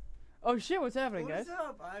 Oh shit, what's happening, What guys? is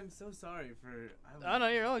up? I'm so sorry for. Oh no,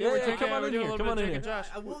 you're Yeah, we're yeah, drinking. come on We're in doing here, a come little on bit in of Drink and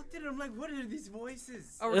Josh. I walked in. I'm like, what are these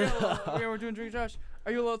voices? Oh, we're doing Drink and Josh.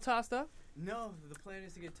 Are you a little tossed up? No, the plan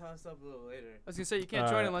is to get tossed up a little later. I was gonna say you can't All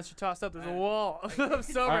join right. unless you're tossed up. There's a All right. wall of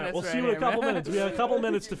soberness. All right, we'll see you in a here, couple man. minutes. We have a couple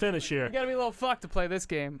minutes to finish here. You gotta be a little fucked to play this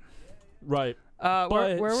game. Right. Where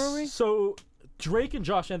But were we? So Drake and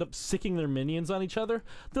Josh end up sicking their minions on each other.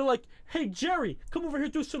 They're like, "Hey Jerry, come over here,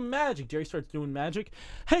 do some magic." Jerry starts doing magic.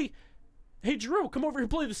 Hey Drew, come over here,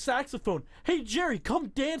 play the saxophone. Hey Jerry, come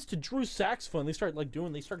dance to Drew's saxophone. They start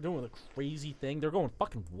doing a crazy thing. They're going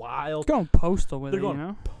fucking wild. Going postal with They're it, going you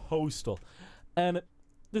know. postal. And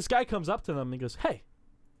this guy comes up to them and he goes, "Hey,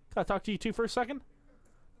 can I talk to you two for a second?"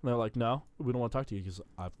 And they're like, "No, we don't want to talk to you because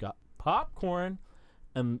I've got popcorn."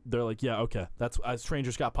 And they're like, "Yeah, okay. That's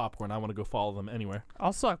strangers got popcorn. I want to go follow them anywhere."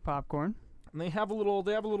 I'll suck popcorn. And they have a little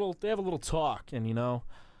talk, and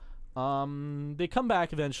they come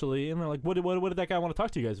back eventually, and they're like, "What did that guy want to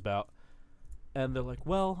talk to you guys about?" And they're like,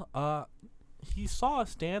 "Well, he saw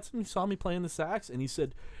us dancing, he saw me playing the sax, and he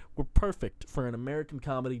said we're perfect for an American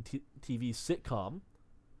comedy TV sitcom."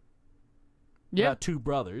 Yeah, About two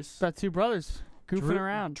brothers, about two brothers goofing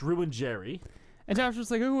around. Drew and Jerry. And Josh was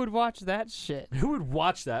like, "Who would watch that shit?" Who would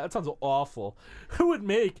watch that? That sounds awful. Who would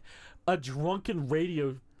make a drunken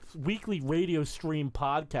weekly radio stream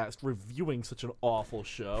podcast reviewing such an awful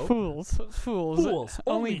show? Fools. Fools. Only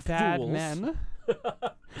Only bad fools. men.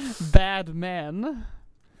 Bad men.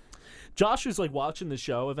 Josh is like watching the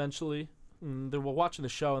show eventually. And they were watching the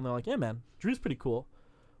show and they're like, "Hey man, Drew's pretty cool.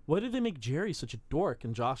 Why did they make Jerry such a dork?"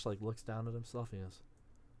 And Josh like looks down at himself and he goes,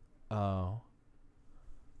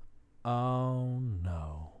 Oh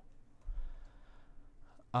no.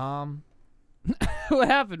 What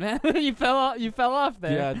happened, man? You fell off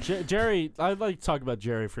there. Yeah, Jerry, I'd like to talk about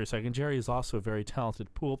Jerry for a second. Jerry is also a very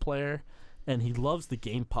talented pool player, and he loves the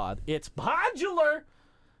game pod. It's modular!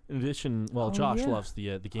 In addition, Josh yeah. loves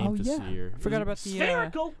the game yeah. here. Forgot about the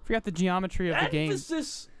spherical forgot the geometry of the game.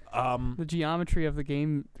 emphasis. The geometry of the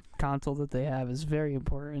game console that they have is very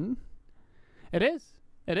important. It is.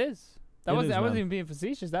 I wasn't even being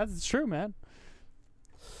facetious. That's true, man.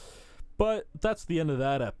 But that's the end of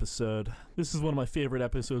that episode. This is one of my favorite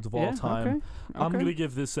episodes of all time. Okay. I'm going to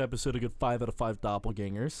give this episode a good 5 out of 5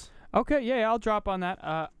 doppelgangers. Okay, yeah, I'll drop on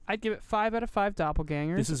that. I'd give it 5 out of 5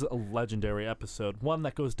 doppelgangers. This is a legendary episode, one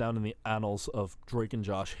that goes down in the annals of Drake and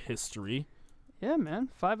Josh history. Yeah, man.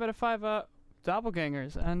 5 out of 5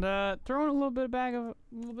 doppelgangers, and throw in a little bit of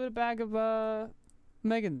bag of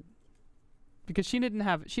Megan, because she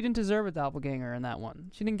didn't deserve a doppelganger in that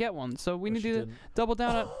one. She didn't get one, so we need to double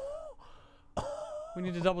down on. We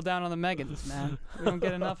need to double down on the Megans, man. We don't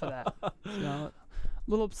get enough of that. A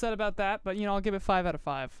little upset about that, but I'll give it 5 out of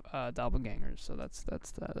 5 doppelgangers. So that's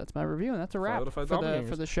my review, and that's a wrap 5 out of 5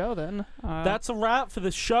 for the show. Then that's a wrap for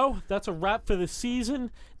the show. That's a wrap for the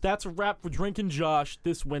season. That's a wrap for Drink and Josh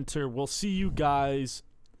this winter. We'll see you guys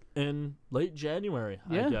in late January,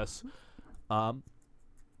 I guess. We'll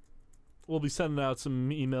be sending out some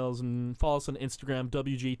emails, and follow us on Instagram,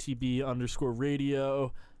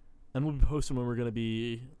 WJTB_radio, and we'll be posting when we're going to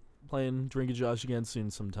be playing Drink and Josh again soon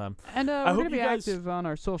sometime. And we're going to be active on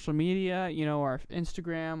our social media, our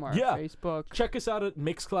Instagram, our Facebook. Check us out at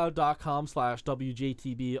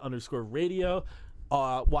mixcloud.com/WJTB_radio.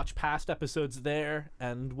 Watch past episodes there,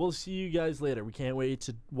 and we'll see you guys later. We can't wait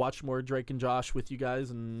to watch more Drake and Josh with you guys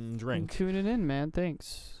and drink. Tune it in, man.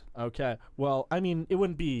 Thanks. Okay. Well, I mean, it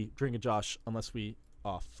wouldn't be Drink and Josh unless we.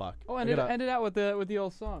 Oh fuck. Oh, end it out with the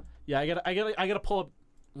old song. Yeah, I gotta pull up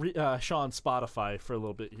Sean's Spotify for a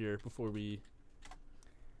little bit here before we.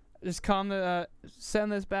 Just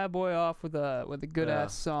send this bad boy off with a good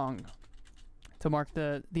ass song to mark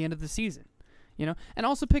the end of the season, and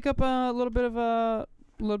also pick up a little bit of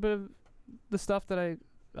the stuff that I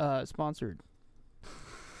sponsored.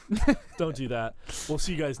 Don't do that. We'll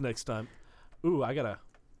see you guys next time. Ooh,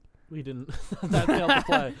 we didn't. That failed to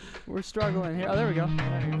play. We're struggling here. Oh, there we go.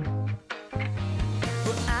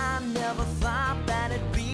 But I never